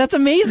 That's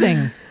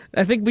amazing.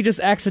 I think we just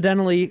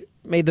accidentally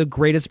made the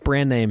greatest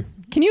brand name.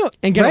 Can you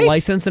get a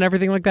license and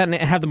everything like that, and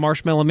have the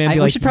Marshmallow Man be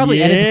like, we should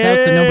probably edit this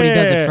out so nobody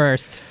does it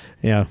first.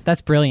 Yeah,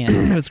 that's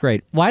brilliant. That's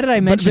great. Why did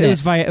I mention it? It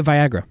was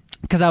Viagra.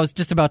 Because I was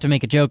just about to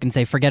make a joke and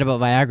say, forget about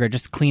Viagra,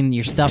 just clean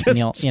your stuff, and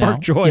you'll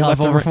joy have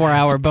over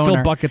 4-hour boner.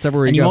 Fill buckets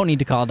everywhere and you you go. Won't need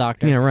to call a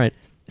doctor. Yeah, right.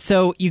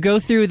 So you go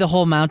through the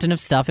whole mountain of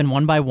stuff, and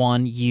one by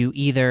one, you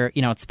either,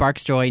 it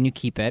sparks joy and you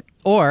keep it,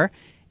 or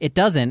it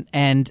doesn't.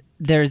 And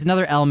there's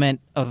another element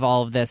of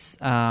all of this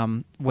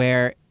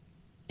where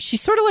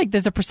she's sort of like,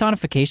 there's a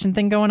personification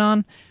thing going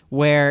on,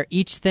 where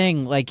each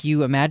thing, like,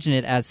 you imagine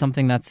it as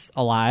something that's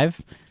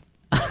alive.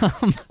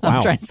 I'm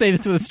trying to say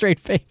this with a straight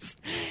face.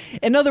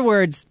 In other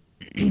words,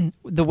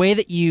 the way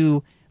that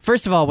you...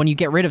 First of all, when you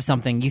get rid of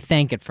something, you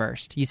thank it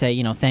first. You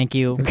say, thank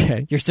you.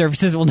 Okay. Your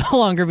services will no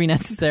longer be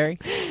necessary.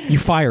 You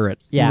fire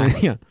it. Yeah.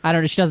 Yeah. I don't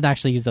know. She doesn't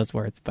actually use those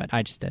words, but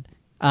I just did.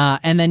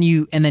 And then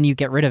you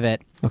get rid of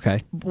it.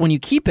 Okay. When you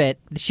keep it,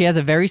 she has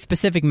a very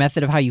specific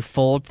method of how you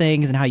fold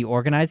things and how you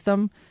organize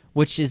them,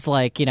 which is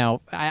like,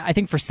 I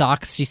think for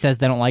socks, she says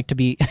they don't like to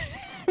be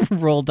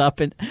rolled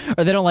up,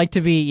 or they don't like to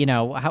be,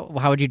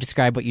 how would you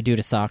describe what you do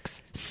to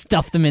socks?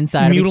 Stuff them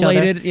inside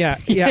Mutilated, of each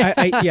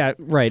other? Yeah,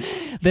 right.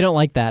 They don't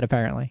like that,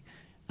 apparently.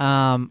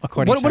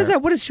 According to her. What is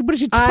that? What is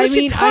she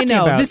talking I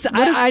know. about?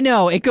 I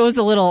know. It goes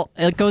a little.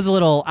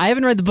 I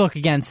haven't read the book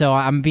again, so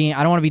I don't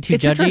want to be too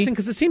It's judgy. interesting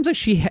because it seems like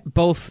she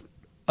both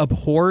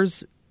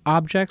abhors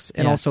objects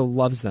and also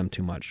loves them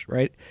too much,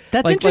 right?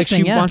 That's Like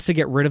interesting. she wants to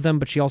get rid of them,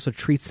 but she also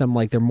treats them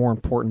like they're more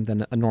important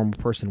than a normal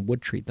person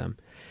would treat them.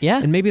 Yeah.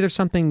 And maybe there's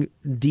something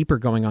deeper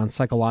going on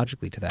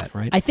psychologically to that,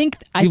 right? I think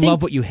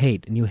love what you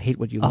hate, and you hate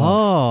what you love.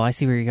 Oh, I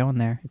see where you're going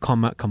there.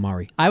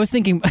 KonMari. I was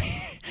thinking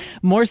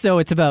more so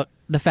it's about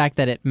the fact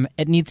that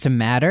it needs to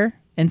matter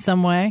in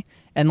some way,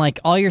 and like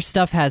all your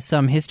stuff has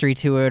some history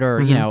to it,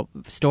 or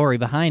story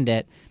behind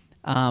it.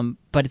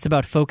 But it's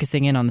about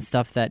focusing in on the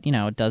stuff that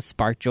does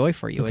spark joy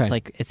for you. Okay. It's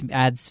like it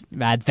adds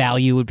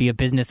value would be a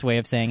business way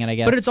of saying it, I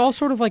guess. But it's all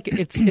sort of like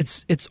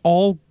it's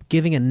all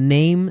giving a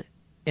name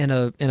in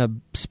a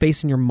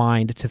space in your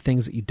mind to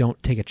things that you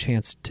don't take a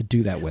chance to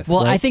do that with.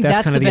 Well, right? I think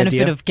that's kind the of benefit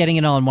idea. of getting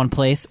it all in one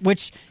place,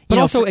 which but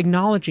also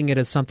acknowledging it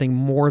as something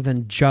more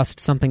than just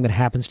something that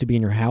happens to be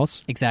in your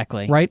house.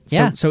 Exactly. Right?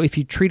 Yeah. So if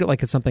you treat it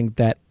like it's something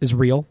that is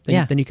real,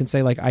 then you can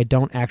say, like, I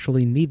don't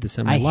actually need this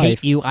in my life. I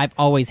hate you. I've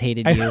always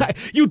hated you.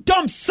 You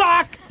dumb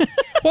sock!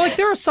 Well, like,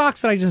 there are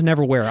socks that I just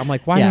never wear. I'm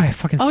like, why do I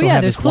fucking still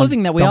have there's this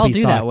clothing one that we all dumpy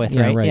do sock? that with,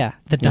 right? Yeah,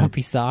 the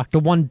dumpy sock. The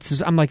one,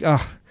 I'm like,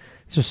 ugh,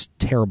 it's just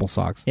terrible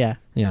socks. Yeah.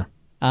 Yeah.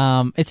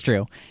 It's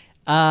true.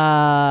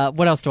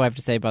 What else do I have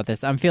to say about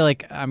this? I feel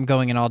like I'm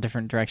going in all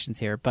different directions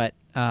here, but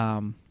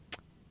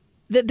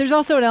there's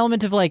also an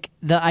element of like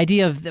the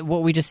idea of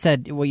what you just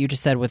said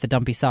with the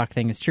dumpy sock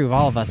thing is true of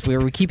all of us,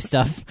 where we keep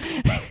stuff.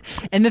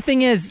 And the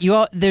thing is,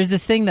 there's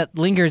this thing that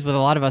lingers with a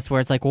lot of us where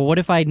it's like, well, what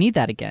if I need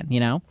that again?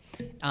 And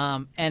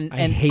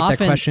I hate often,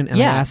 that question,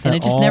 and I ask that and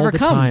it just all never the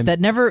comes.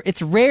 time.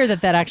 It's rare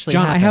that actually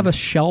John, happens. I have a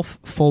shelf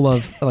full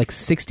of like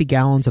 60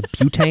 gallons of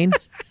butane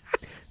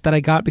that I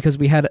got because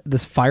we had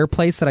this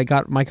fireplace that I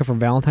got Micah from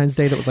Valentine's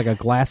Day that was like a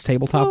glass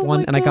tabletop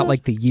one, and I got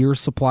like the year's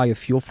supply of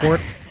fuel for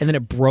it, and then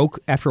it broke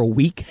after a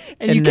week.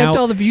 And you kept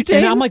all the butane?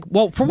 And I'm like,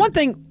 well, for one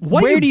thing,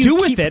 what Where do you do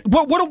with it?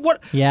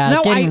 What? Yeah,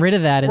 now getting rid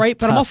of that is right.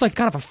 tough. But I'm also like,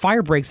 God, if a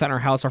fire breaks out in our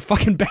house, our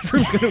fucking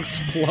bedroom's going to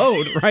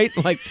explode, right?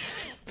 Like,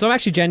 So I'm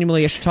actually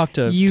genuinely, I should talk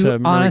to You to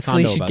Marie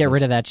honestly Kondo should about get this.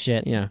 rid of that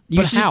shit. Yeah. You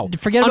But should how?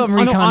 forget about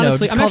Marie Kondo.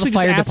 Honestly, just I'm call actually the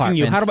fire just asking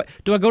department.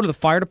 you, do I go to the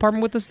fire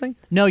department with this thing?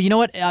 No, you know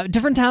what?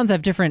 Different towns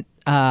have different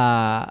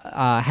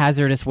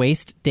hazardous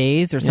waste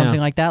days or something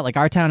like that. Like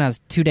our town has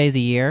 2 days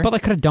a year. But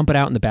like, could I dump it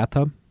out in the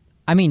bathtub?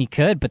 I mean, you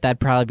could, but that'd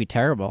probably be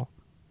terrible.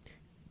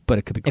 But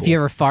it could be cool. If you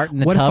ever fart in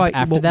the tub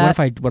after that.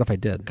 What if I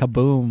did?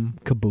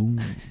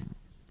 Kaboom.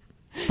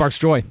 Sparks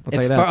joy. I'll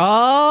tell you that.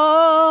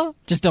 Oh!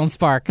 Just don't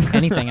spark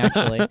anything,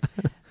 actually.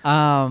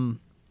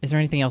 Is there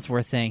anything else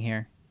worth saying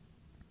here?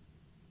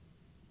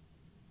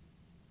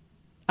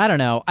 I don't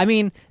know. I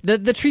mean,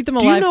 the treat them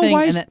alive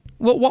thing.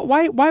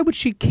 Why would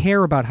she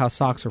care about how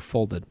socks are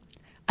folded?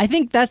 I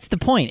think that's the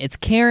point. It's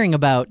caring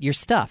about your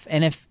stuff.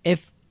 And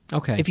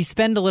if you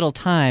spend a little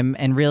time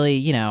and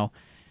really,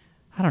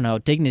 I don't know,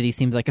 dignity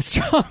seems like a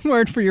strong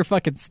word for your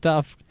fucking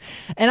stuff.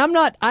 And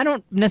I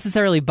don't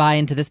necessarily buy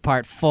into this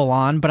part full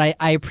on, but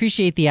I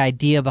appreciate the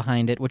idea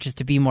behind it, which is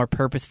to be more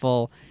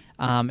purposeful,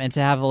 and to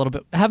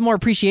have more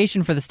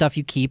appreciation for the stuff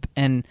you keep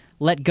and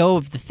let go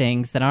of the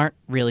things that aren't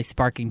really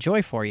sparking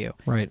joy for you.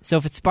 Right. So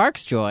if it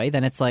sparks joy,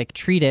 then it's like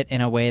treat it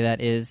in a way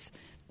that is,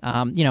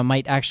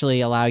 might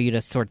actually allow you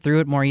to sort through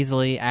it more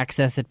easily,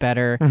 access it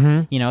better.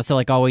 Mm-hmm. So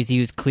like always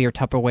use clear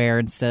Tupperware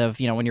instead of,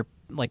 when you're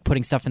like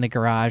putting stuff in the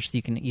garage so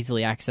you can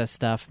easily access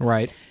stuff.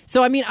 Right.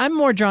 So, I mean, I'm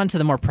more drawn to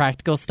the more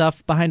practical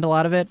stuff behind a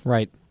lot of it.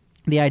 Right.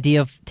 The idea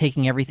of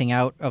taking everything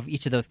out of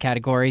each of those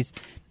categories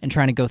and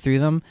trying to go through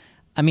them.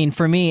 I mean,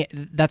 for me,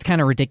 that's kind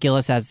of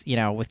ridiculous as,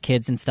 with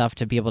kids and stuff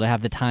to be able to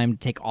have the time to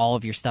take all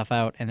of your stuff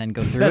out and then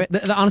go through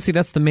it. Honestly,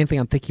 that's the main thing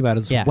I'm thinking about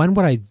is when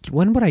would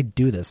I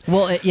do this?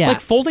 Well,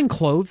 Like folding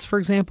clothes, for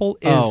example,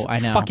 is I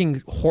know.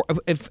 fucking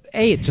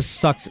it just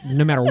sucks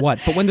no matter what.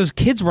 But when there's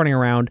kids running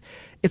around,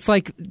 it's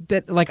like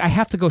that. Like I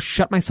have to go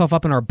shut myself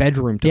up in our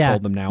bedroom to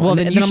fold them now. Well,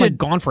 and then I'm like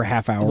gone for a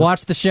half hour.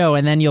 Watch the show,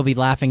 and then you'll be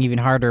laughing even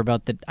harder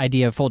about the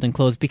idea of folding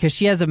clothes because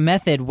she has a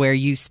method where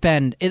you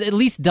spend it at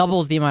least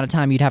doubles the amount of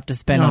time you'd have to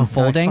spend on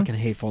folding. I fucking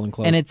hate folding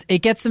clothes, and it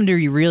gets them to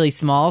be really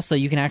small, so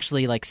you can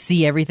actually like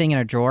see everything in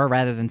a drawer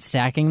rather than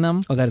stacking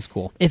them. Oh, that is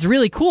cool. It's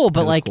really cool,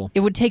 but it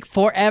would take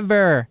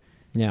forever.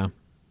 Yeah.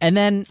 And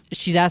then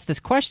she's asked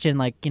this question,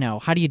 like,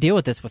 how do you deal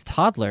with this with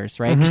toddlers,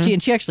 right? Mm-hmm.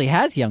 She actually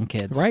has young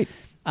kids, right?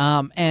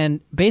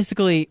 And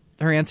basically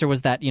her answer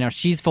was that,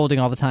 she's folding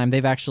all the time.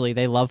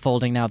 They love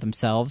folding now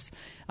themselves.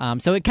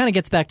 So it kind of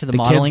gets back to the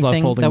modeling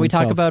thing that we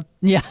talk about.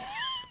 Yeah.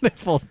 They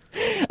fold.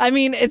 I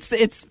mean,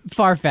 it's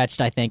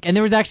far-fetched, I think. And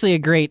there was actually a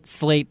great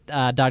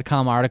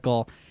Slate.com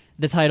article.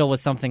 The title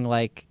was something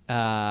like,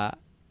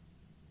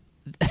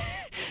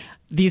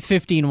 these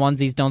 15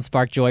 onesies don't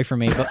spark joy for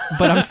me,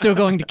 but I'm still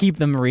going to keep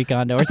them, Marie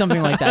Kondo, or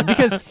something like that.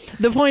 Because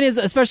the point is,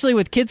 especially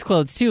with kids'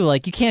 clothes, too,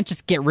 like, you can't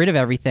just get rid of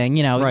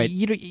everything, Right.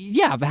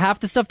 Half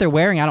the stuff they're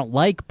wearing I don't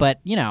like,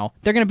 but,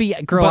 they're going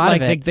to grow out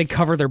of it. They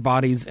cover their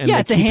bodies and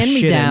it's a keep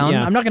hand-me-down. shitting.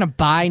 Yeah. I'm not going to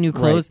buy new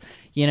clothes,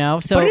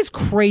 So, but it's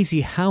crazy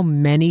how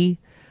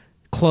many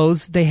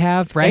clothes they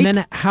have, right? And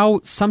then how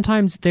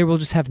sometimes they will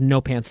just have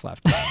no pants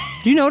left.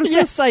 Do you notice this?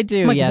 Yes, I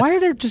do. Like, yes. why are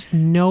there just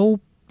no...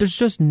 There's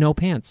just no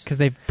pants. Because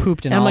they've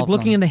pooped in and all I'm like of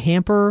looking them. in the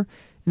hamper, and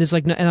there's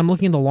like, and I'm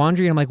looking in the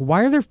laundry, and I'm like,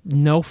 why are there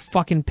no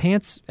fucking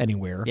pants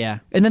anywhere? Yeah.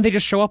 And then they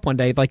just show up one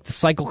day, like the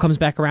cycle comes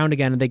back around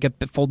again, and they get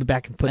folded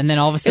back and put. And then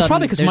all of a sudden, it's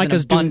probably because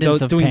Micah's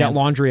doing that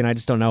laundry, and I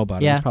just don't know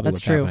about it. Yeah, That's probably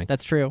that's true. Happening.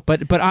 That's true.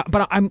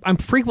 But I'm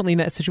frequently in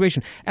that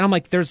situation, and I'm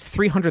like, there's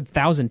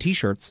 300,000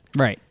 t-shirts,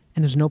 right?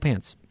 And there's no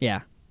pants.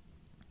 Yeah.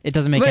 It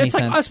doesn't make any sense.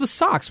 It's like us with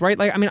socks, right?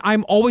 Like, I mean,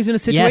 I'm always in a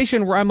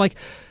situation where I'm like,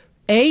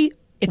 why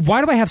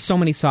do I have so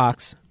many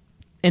socks?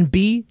 And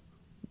B,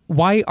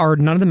 why are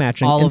none of them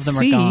matching? All and of them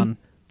C, are gone.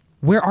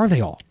 Where are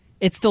they all?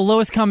 It's the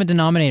lowest common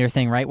denominator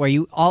thing, right? Where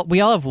we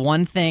all have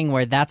one thing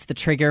where that's the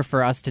trigger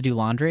for us to do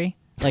laundry.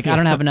 Like, I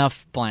don't have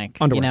enough blank.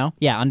 Underwear.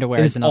 Yeah,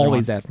 underwear is another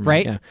always one. that for me,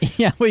 right?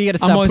 Yeah, well, you got to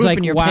stop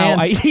pooping your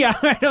pants.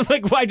 I'm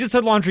like, I just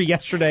had laundry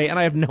yesterday, and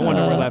I have no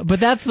underwear left. But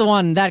that's the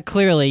one that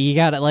clearly you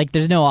got to, like,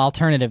 there's no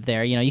alternative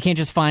there. You can't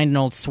just find an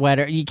old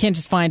sweater. You can't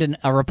just find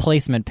a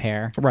replacement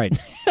pair. Right.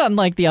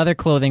 Unlike the other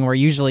clothing where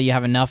usually you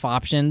have enough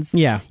options.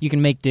 Yeah. You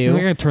can make do.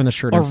 We're going to turn the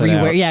shirt or inside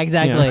rewear. out. Yeah,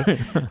 exactly.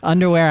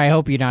 Underwear, I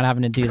hope you're not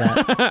having to do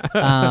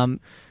that.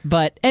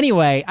 But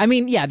anyway, I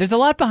mean, yeah, there's a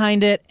lot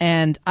behind it,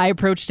 and I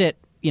approached it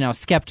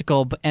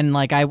skeptical, and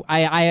like I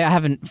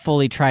haven't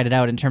fully tried it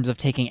out in terms of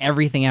taking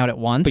everything out at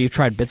once. But you've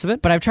tried bits of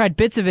it? But I've tried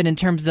bits of it in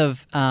terms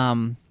of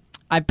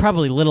I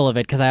probably little of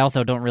it because I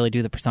also don't really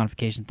do the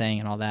personification thing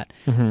and all that.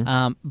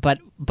 Mm-hmm.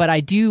 But I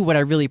do, what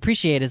I really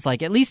appreciate is,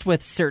 like, at least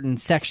with certain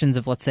sections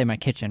of, let's say, my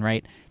kitchen,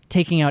 right,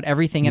 taking out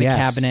everything in a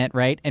cabinet,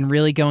 right, and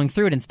really going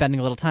through it and spending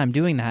a little time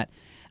doing that.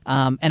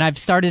 And I've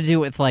started to do it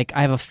with, like,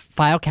 I have a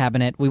file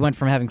cabinet. We went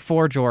from having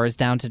 4 drawers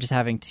down to just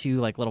having 2,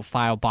 like, little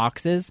file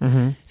boxes.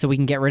 Mm-hmm. So we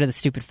can get rid of the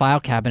stupid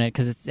file cabinet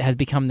because it has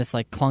become this,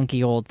 like,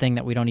 clunky old thing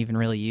that we don't even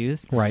really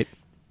use. Right.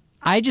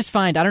 I just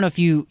find, I don't know if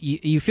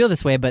you feel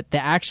this way, but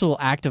the actual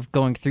act of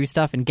going through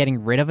stuff and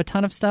getting rid of a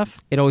ton of stuff,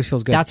 it always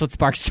feels good. That's what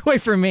sparks joy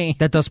for me.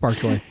 That does spark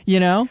joy. You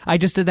know? I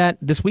just did that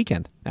this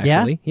weekend,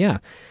 actually. Yeah.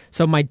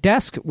 So my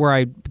desk where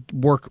I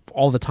work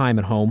all the time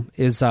at home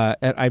is, I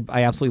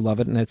absolutely love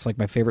it, and it's like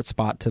my favorite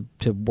spot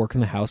to work in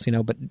the house, you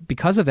know. But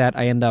because of that,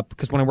 I end up,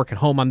 because when I work at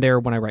home, I'm there.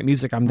 When I write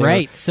music, I'm there.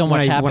 Right. So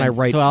much happens. When I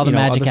write, so all the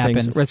magic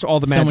happens. It's all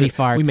the magic. So many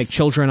farts. We make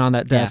children on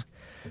that desk.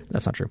 Yeah.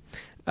 That's not true.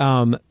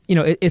 You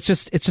know, it's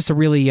just a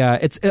really a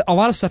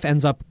lot of stuff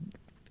ends up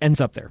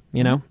there,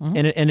 you know,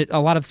 and a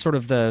lot of sort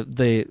of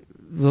the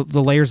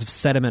layers of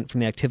sediment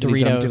from the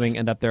activities that I'm doing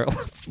end up there.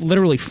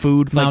 Literally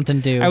food, Mountain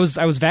Dew. I was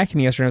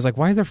vacuuming yesterday. I was like,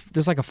 why is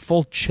there's like a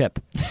full chip?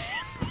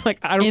 Like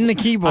I don't in the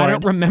keyboard. I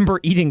don't remember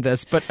eating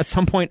this, but at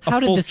some point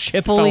a full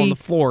chip fell on the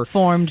floor.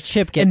 Formed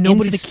chip get and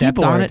nobody into the stepped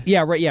keyboard on it.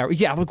 Yeah, right.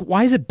 Yeah. Like,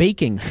 why is it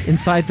baking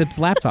inside the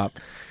laptop?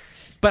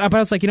 But I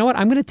was like, you know what?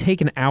 I'm going to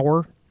take an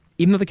hour,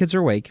 even though the kids are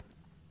awake.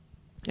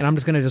 And I'm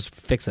just going to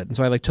fix it. And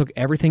so I took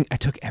everything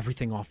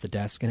off the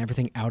desk and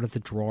everything out of the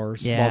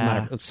drawers. Yeah.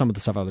 Well, not some of the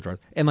stuff out of the drawers.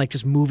 And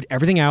just moved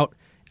everything out,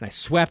 and I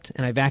swept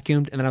and I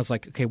vacuumed, and then I was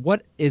like, okay,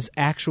 what is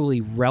actually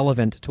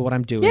relevant to what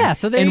I'm doing? Yeah,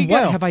 so there you go. And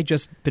what have I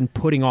just been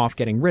putting off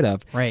getting rid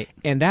of? Right.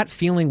 And that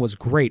feeling was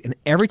great. And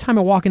every time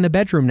I walk in the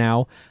bedroom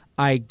now,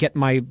 I get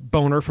my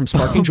boner from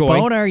sparking joy.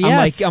 Boner,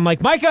 yes. I'm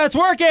like, Micah, it's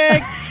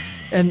working!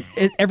 And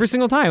every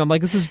single time, I'm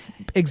like, this is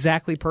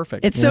exactly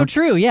perfect. It's so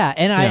true, yeah.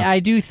 And I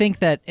do think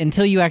that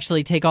until you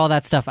actually take all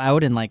that stuff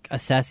out and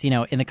assess,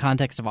 in the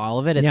context of all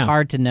of it, it's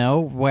hard to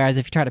know. Whereas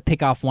if you try to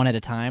pick off one at a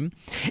time.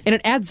 And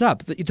it adds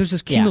up. There's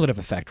this cumulative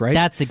effect, right?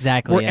 That's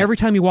exactly where every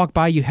time you walk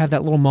by, you have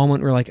that little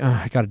moment where you're like, oh,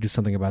 I got to do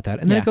something about that.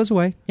 And then it goes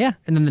away. Yeah.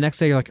 And then the next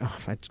day, you're like, oh,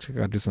 I just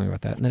got to do something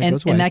about that. And then it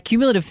goes away. And that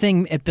cumulative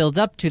thing, it builds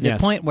up to the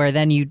point where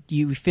then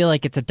you feel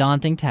like it's a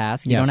daunting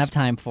task. You don't have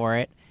time for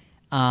it.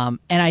 And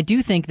I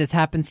do think this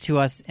happens to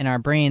us in our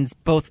brains,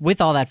 both with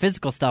all that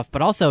physical stuff,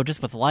 but also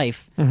just with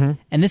life. Mm-hmm.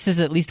 And this is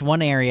at least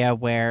one area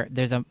where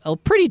there's a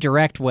pretty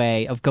direct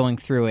way of going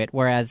through it,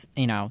 whereas,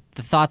 the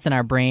thoughts in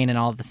our brain and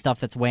all of the stuff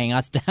that's weighing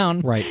us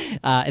down, right.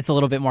 It's a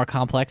little bit more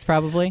complex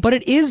probably. But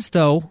it is,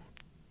 though,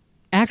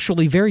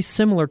 actually very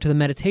similar to the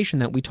meditation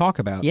that we talk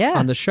about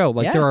on the show.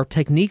 There are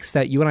techniques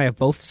that you and I have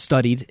both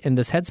studied in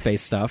this headspace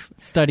stuff.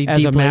 Studied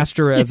as deeply. A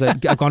master,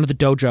 I've gone to the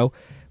dojo.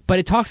 But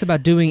it talks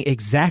about doing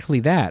exactly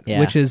that,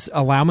 which is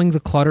allowing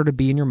the clutter to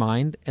be in your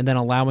mind and then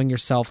allowing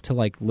yourself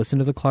to listen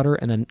to the clutter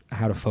and then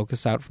how to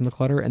focus out from the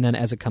clutter. And then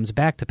as it comes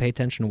back, to pay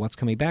attention to what's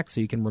coming back so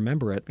you can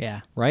remember it.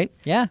 Yeah. Right?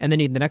 Yeah. And then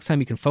the next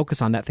time you can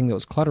focus on that thing that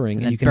was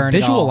cluttering and you can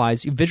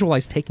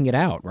visualize taking it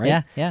out, right?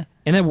 Yeah, yeah.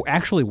 And that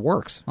actually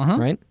works,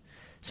 right?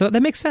 So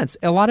that makes sense.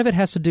 A lot of it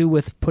has to do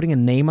with putting a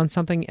name on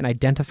something and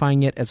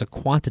identifying it as a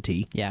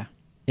quantity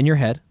in your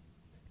head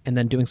and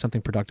then doing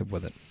something productive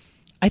with it.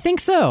 I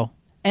think so.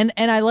 And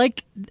I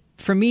like,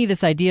 for me,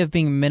 this idea of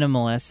being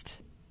minimalist.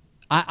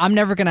 I'm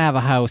never going to have a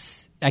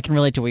house. I can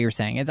relate to what you were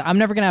saying. I'm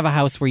never going to have a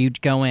house where you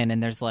go in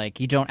and there's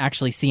you don't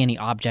actually see any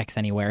objects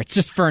anywhere. It's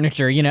just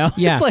furniture, Yeah.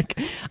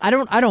 It's I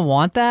don't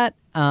want that.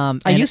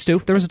 I used to.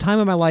 There was a time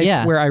in my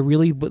life where I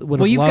really would have loved that.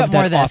 Well, you've got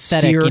more of that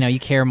austere, aesthetic. You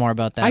care more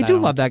about that. I do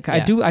love that.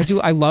 I do.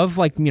 I love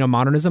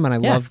modernism, and I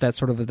love that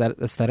sort of that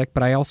aesthetic.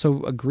 But I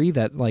also agree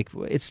that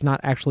it's not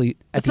actually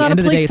at the end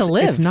of the day.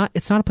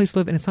 It's not a place to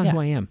live, and it's not who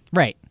I am.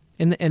 Right.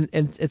 And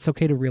it's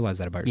okay to realize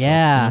that about yourself.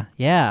 Yeah,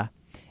 yeah.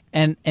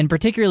 And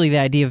particularly the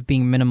idea of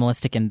being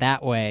minimalistic in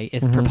that way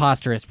is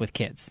preposterous with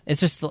kids.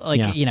 It's just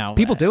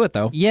people do it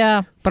though.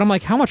 Yeah. But I'm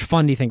like, how much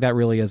fun do you think that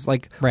really is?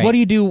 What do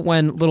you do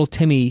when little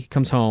Timmy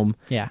comes home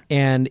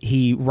and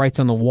he writes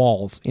on the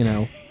walls,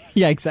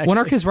 Yeah, exactly. When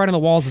our kids write on the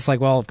walls, it's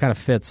like, well, it kind of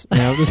fits,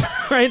 right?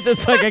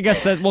 It's I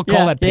guess that we'll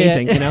call that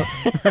painting,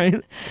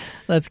 right?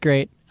 That's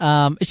great.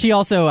 She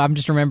also, I'm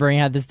just remembering,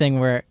 had this thing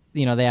where,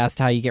 they asked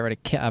how you get rid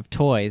of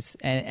toys,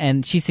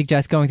 and she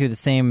suggests going through the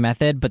same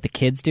method, but the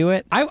kids do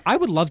it. I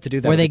would love to do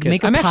that where with they the kids.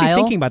 make a I'm pile. actually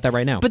thinking about that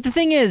right now. But the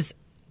thing is,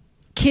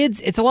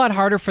 kids, it's a lot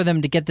harder for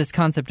them to get this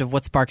concept of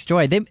what sparks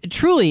joy.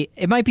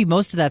 It might be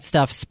most of that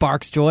stuff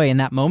sparks joy in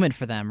that moment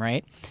for them,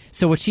 right?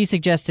 So what she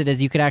suggested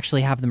is you could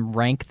actually have them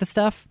rank the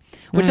stuff,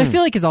 which I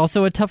feel like is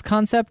also a tough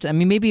concept. I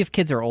mean, maybe if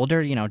kids are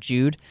older,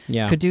 Jude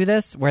could do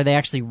this, where they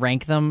actually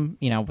rank them,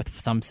 with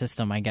some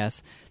system, I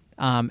guess.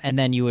 And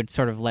then you would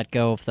sort of let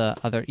go of the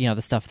other,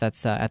 the stuff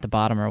that's at the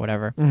bottom or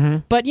whatever. Mm-hmm.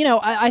 But,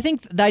 I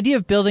think the idea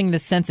of building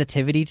this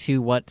sensitivity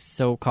to what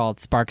so-called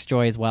sparks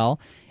joy as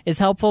well is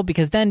helpful,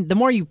 because then the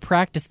more you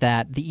practice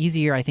that, the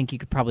easier I think you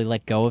could probably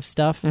let go of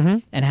stuff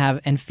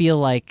and feel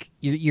like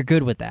you're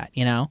good with that,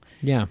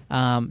 Yeah.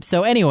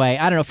 So anyway,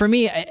 I don't know. For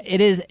me,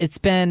 it's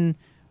been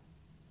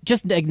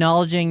just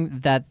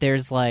acknowledging that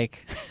there's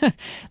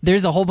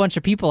there's a whole bunch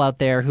of people out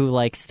there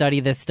who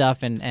study this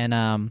stuff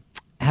and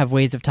have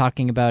ways of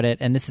talking about it,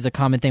 and this is a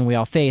common thing we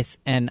all face.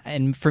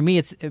 And for me,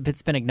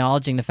 it's been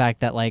acknowledging the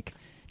fact that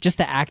just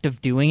the act of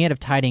doing it, of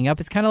tidying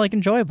up, is kind of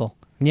enjoyable.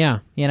 Yeah,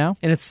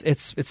 and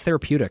it's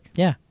therapeutic.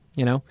 Yeah,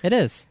 it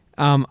is.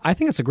 I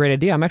think it's a great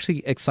idea. I'm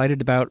actually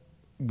excited about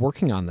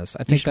working on this.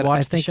 I think should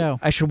watch the show.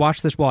 I should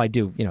watch this. Well, I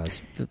do.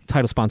 It's the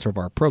title sponsor of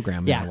our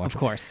program. Yeah, of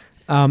course.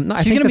 No,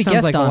 I think going to be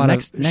guest like on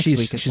next she's,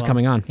 week. She's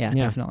coming on. Yeah,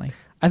 definitely.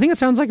 I think it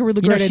sounds like a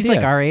really great idea. She's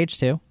like our age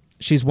too.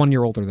 She's 1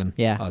 year older than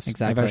us.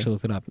 Exactly. I've actually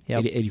looked it up.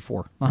 Yep.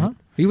 84. Right? Are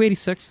you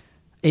 86?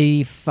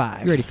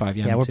 85. You're 85.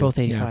 Yeah, we're both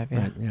 85.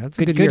 Right. Yeah, that's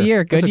a good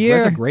year. Good year.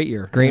 That's a great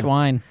year. Great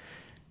wine.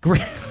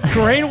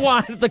 Great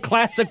wine, the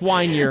classic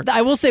wine year.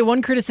 I will say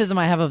one criticism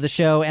I have of the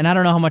show, and I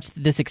don't know how much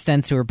this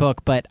extends to her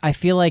book, but I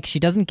feel like she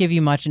doesn't give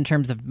you much in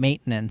terms of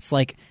maintenance.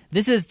 Like,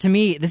 this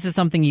is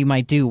something you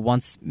might do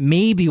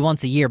maybe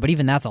once a year, but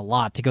even that's a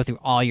lot to go through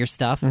all your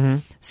stuff. Mm-hmm.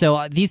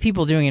 So these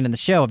people doing it in the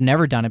show have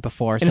never done it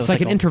before. And so it's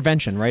like an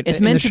intervention, right?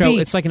 It's meant to be.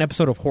 It's like an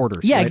episode of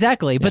Hoarders. Yeah, right?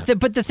 exactly. Yeah.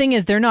 But the thing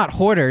is, they're not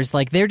hoarders.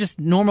 Like, they're just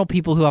normal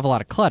people who have a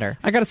lot of clutter.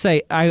 I gotta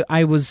say,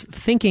 I was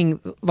thinking,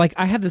 like,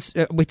 I had this.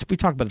 We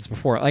talked about this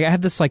before. Like, I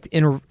had this like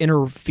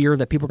inner fear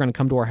that people are going to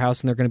come to our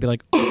house and they're going to be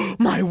like, "Oh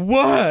my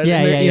word!"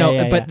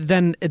 Yeah, But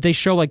then they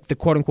show like the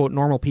quote unquote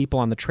normal people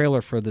on the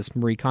trailer for this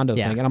Marie Kondo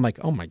thing, and I'm like,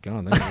 "Oh my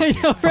god,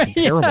 that's fucking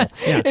terrible."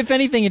 Yeah. If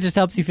anything, it just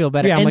helps you feel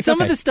better. Yeah, and some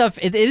of the stuff,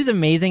 it is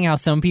amazing how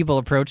some people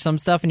approach some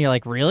stuff, and you're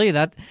like, really?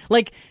 That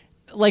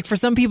like for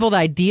some people, the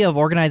idea of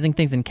organizing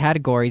things in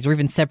categories or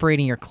even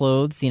separating your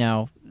clothes,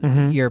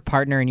 your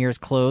partner and yours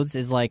clothes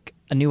is like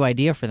a new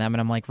idea for them. And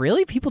I'm like,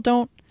 really? People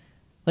don't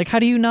like? How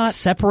do you not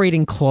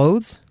separating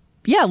clothes?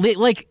 Yeah,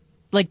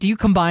 like do you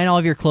combine all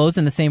of your clothes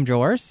in the same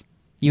drawers?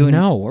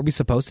 No, are we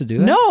supposed to do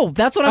that? No,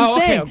 that's what I'm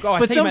saying. Okay. I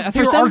thought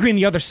you were arguing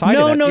the other side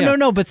of that.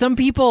 No. But some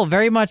people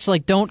very much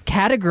like don't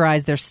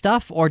categorize their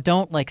stuff or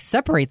don't like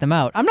separate them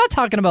out. I'm not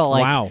talking about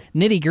like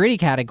nitty gritty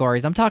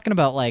categories. I'm talking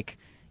about like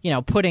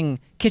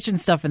putting kitchen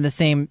stuff in the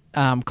same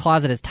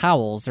closet as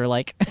towels or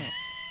like.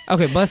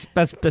 Okay, but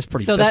that's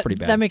pretty. So that's pretty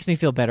bad. That makes me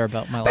feel better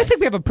about my life. I think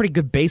we have a pretty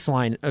good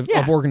baseline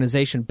of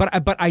organization, but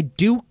I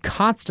do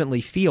constantly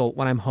feel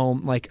when I'm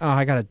home like, oh,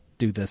 I gotta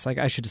do this. Like,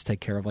 I should just take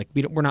care of. Like,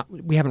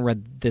 we haven't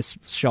read this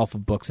shelf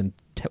of books in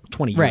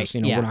 20 years. Right.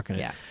 We're not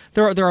gonna. Yeah.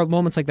 There are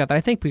moments like that I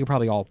think we could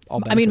probably all.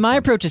 I mean, my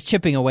approach is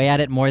chipping away at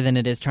it more than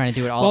it is trying to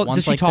do it all at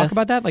once. Does she talk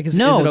about that? Like, is it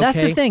no, okay? That's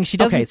the thing. She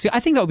doesn't. Okay, so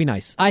I think that would be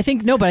nice. I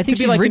think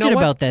she's like, rigid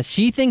about this.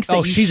 She thinks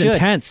that she's should.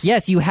 Intense.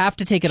 Yes, you have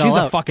to take it she's all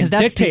out. She's a fucking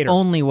that's dictator. The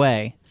only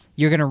way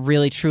you're going to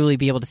really truly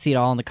be able to see it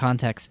all in the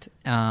context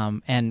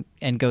and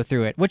go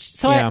through it. Which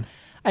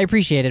I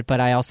appreciate it, but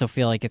I also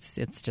feel like it's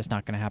just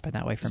not going to happen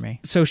that way for me.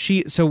 So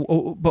she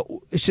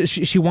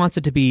wants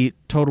it to be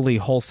totally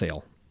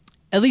wholesale.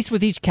 At least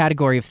with each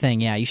category of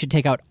thing, yeah, you should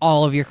take out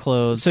all of your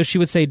clothes. So she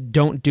would say,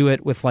 don't do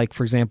it with, like,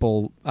 for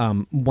example,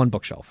 one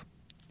bookshelf.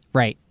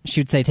 Right.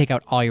 She would say, take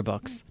out all your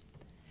books.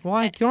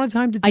 Well, you don't have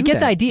time to do that. I get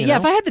the idea. Yeah,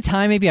 if I had the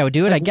time, maybe I would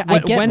do it. I get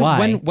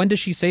why. When does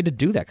she say to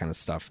do that kind of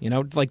stuff?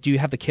 Like, do you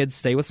have the kids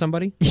stay with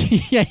somebody?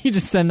 Yeah, you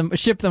just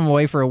ship them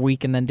away for a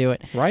week and then do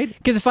it. Right?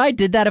 Because if I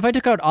did that, if I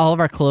took out all of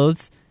our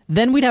clothes,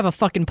 then we'd have a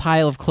fucking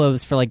pile of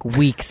clothes for, like,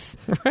 weeks.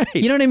 Right.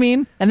 You know what I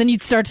mean? And then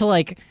you'd start to,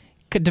 like,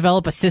 could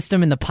develop a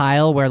system in the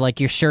pile where, like,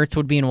 your shirts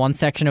would be in one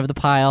section of the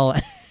pile.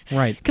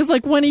 Right. Because,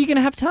 like, when are you going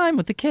to have time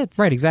with the kids?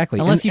 Right, exactly.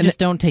 Unless you just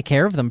don't take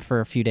care of them for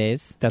a few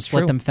days. That's just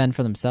true. Let them fend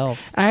for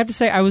themselves. I have to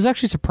say, I was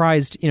actually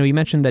surprised. You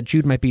mentioned that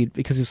Jude might be,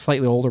 because he's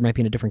slightly older, might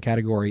be in a different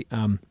category.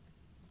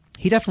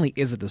 He definitely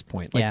is at this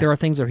point. Like, there are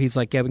things where he's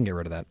like, yeah, we can get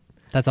rid of that.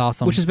 That's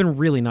awesome. Which has been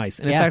really nice.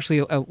 And it's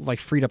actually, like,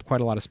 freed up quite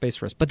a lot of space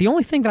for us. But the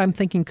only thing that I'm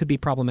thinking could be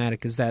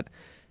problematic is that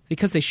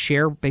because they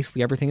share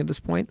basically everything at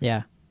this point.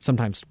 Yeah.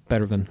 Sometimes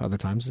better than other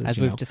times, as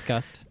we've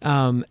discussed.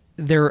 I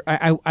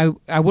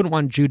wouldn't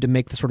want Jude to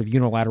make the sort of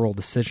unilateral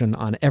decision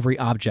on every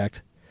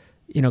object,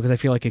 because I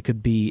feel like it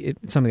could be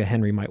something that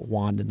Henry might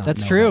want and not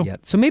That's know true. about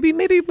yet. So maybe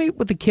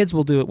with the kids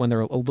we'll do it when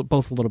they're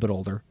both a little bit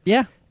older.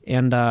 Yeah.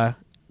 And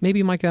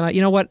maybe Mike and I,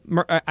 you know what?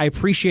 I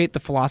appreciate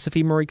the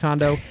philosophy, Marie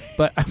Kondo,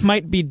 but I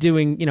might be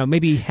doing,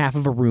 maybe half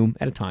of a room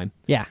at a time.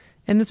 Yeah.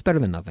 And it's better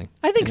than nothing.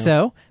 I think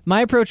so. My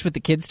approach with the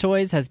kids'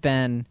 toys has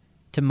been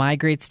to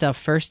migrate stuff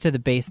first to the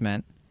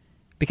basement.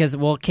 Because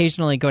we'll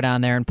occasionally go down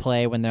there and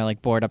play when they're,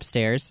 like, bored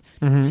upstairs.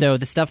 Mm-hmm. So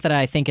the stuff that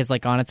I think is,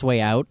 like, on its way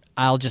out,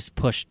 I'll just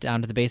push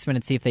down to the basement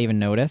and see if they even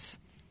notice.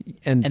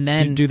 And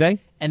then do they?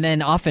 And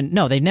then often,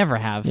 no, they never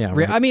have. Yeah,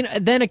 right. I mean,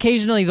 then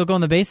occasionally they'll go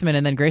in the basement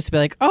and then Grace will be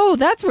like, oh,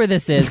 that's where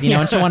this is,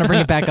 and she'll want to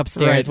bring it back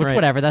upstairs, which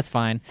whatever, that's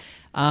fine.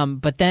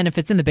 But then if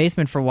it's in the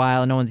basement for a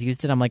while and no one's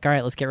used it, I'm like, all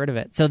right, let's get rid of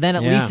it. So then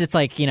at least it's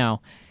like,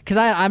 because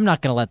I'm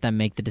not going to let them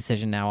make the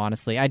decision now,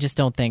 honestly. I just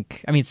don't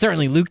think,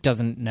 certainly Luke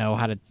doesn't know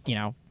how to,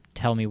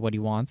 tell me what he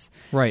wants.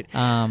 Right.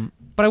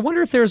 But I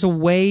wonder if there's a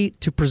way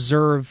to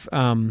preserve...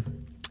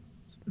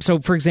 so,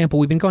 for example,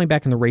 we've been going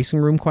back in the racing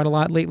room quite a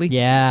lot lately.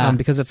 Yeah.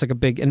 Because it's like a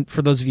big... And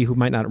for those of you who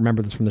might not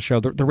remember this from the show,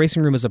 the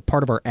racing room is a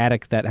part of our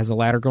attic that has a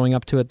ladder going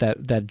up to it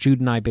that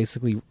Jude and I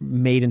basically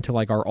made into,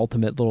 like, our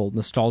ultimate little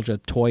nostalgia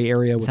toy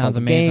area with all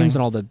the games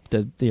and all the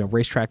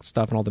racetrack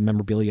stuff and all the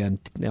memorabilia and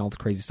all the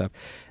crazy stuff.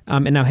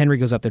 And now Henry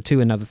goes up there,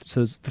 too. And now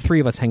so the three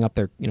of us hang up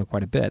there,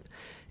 quite a bit.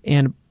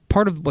 And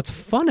part of what's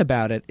fun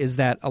about it is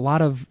that a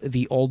lot of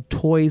the old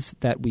toys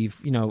that we've,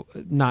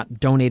 not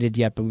donated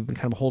yet, but we've been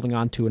kind of holding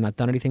on to and not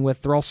done anything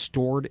with, they're all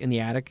stored in the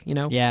attic,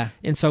 Yeah.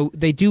 And so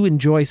they do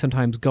enjoy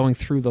sometimes going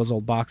through those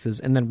old boxes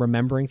and then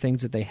remembering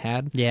things that they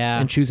had. Yeah.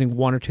 And choosing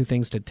one or two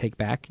things to take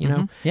back,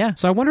 Yeah.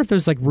 So I wonder if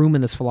there's like room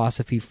in this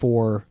philosophy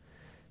for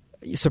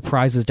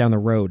surprises down the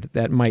road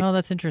that might. Oh,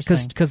 that's interesting.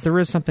 Because there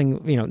is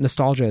something,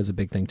 nostalgia is a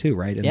big thing too,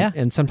 right?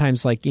 And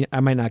sometimes like I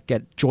might not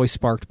get joy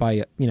sparked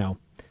by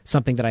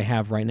something that I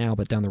have right now,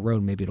 but down the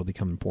road maybe it'll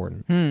become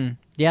important.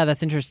 Yeah,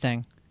 that's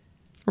interesting.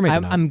 Or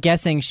maybe not. I'm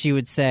guessing she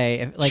would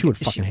say, she would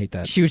fucking hate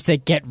that. She would say,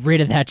 "Get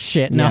rid of that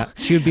shit." No,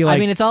 she would be like, I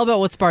mean, it's all about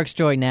what sparks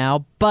joy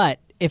now. But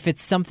if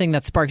it's something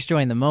that sparks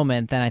joy in the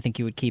moment, then I think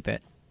you would keep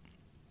it.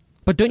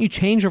 But don't you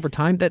change over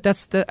time?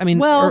 That's the. I mean,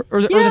 well,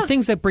 or the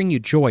things that bring you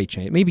joy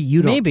change. Maybe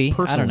you don't. Maybe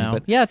personally, I don't know.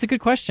 But, yeah, it's a good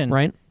question.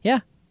 Right?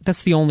 Yeah.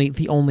 That's the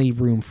only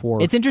room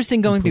for. It's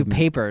interesting going through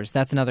papers.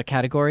 That's another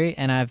category,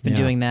 and I've been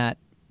doing that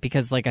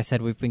because, like I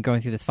said, we've been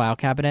going through this file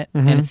cabinet,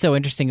 and it's so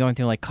interesting going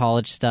through like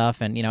college stuff,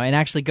 and and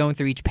actually going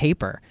through each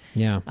paper.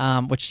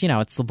 Yeah. Which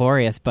it's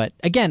laborious, but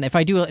again, if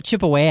I do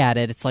chip away at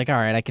it, it's like, all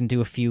right, I can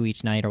do a few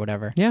each night or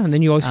whatever. Yeah, and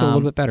then you always feel a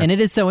little bit better. And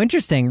it is so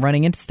interesting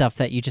running into stuff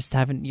that you just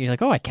haven't. You're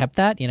like, oh, I kept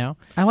that.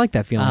 I like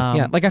that feeling.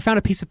 Yeah, like I found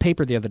a piece of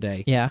paper the other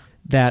day. Yeah.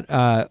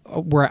 That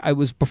where I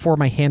was before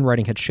my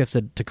handwriting had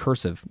shifted to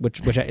cursive, which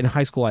in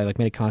high school I like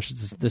made a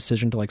conscious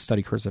decision to like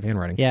study cursive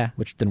handwriting. Yeah.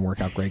 Which didn't work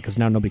out great because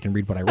now nobody can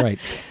read what I write.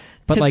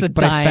 But it's like,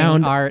 but I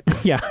found art.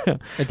 Yeah,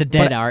 it's a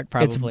dead art.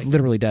 Probably it's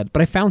literally dead.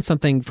 But I found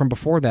something from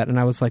before that, and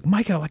I was like,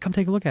 Micah, like come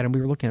take a look at it. And we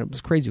were looking at it. It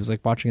was crazy. It was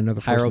like watching another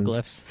person's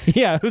hieroglyphs.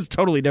 Yeah, it was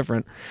totally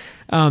different.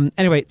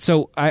 Anyway,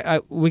 so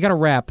we got to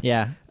wrap.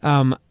 Yeah.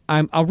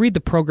 I'll read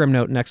the program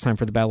note next time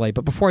for the ballet,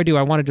 but before I do,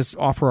 I want to just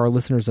offer our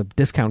listeners a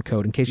discount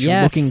code in case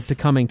you're looking to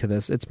coming to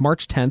this. It's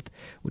March 10th,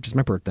 which is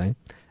my birthday,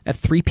 at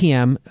 3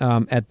 p.m.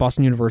 At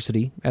Boston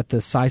University at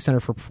the Psy Center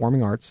for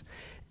Performing Arts.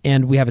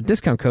 And we have a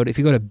discount code. If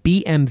you go to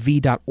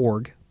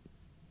bmv.org,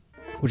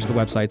 which is the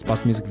website, it's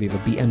Boston Music Viva,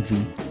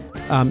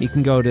 BMV. You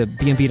can go to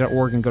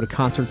bmv.org and go to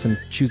concerts and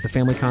choose the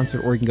family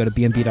concert, or you can go to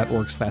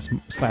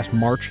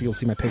bmv.org/March. You'll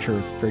see my picture.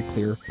 It's very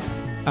clear.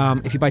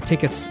 If you buy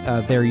tickets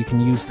there, you can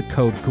use the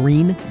code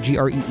GREEN,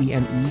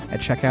 GREENE,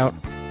 at checkout,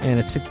 and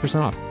it's 50%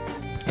 off.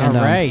 And,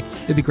 all right.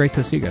 It'd be great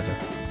to see you guys there.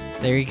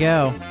 There you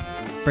go.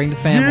 Bring the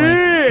family.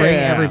 Yeah! Bring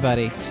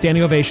everybody.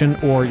 Standing ovation,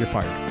 or you're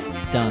fired.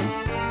 Done.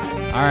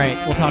 All right.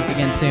 We'll talk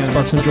again soon.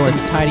 Spark some joy.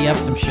 Tidy up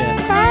some shit.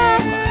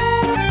 Bye.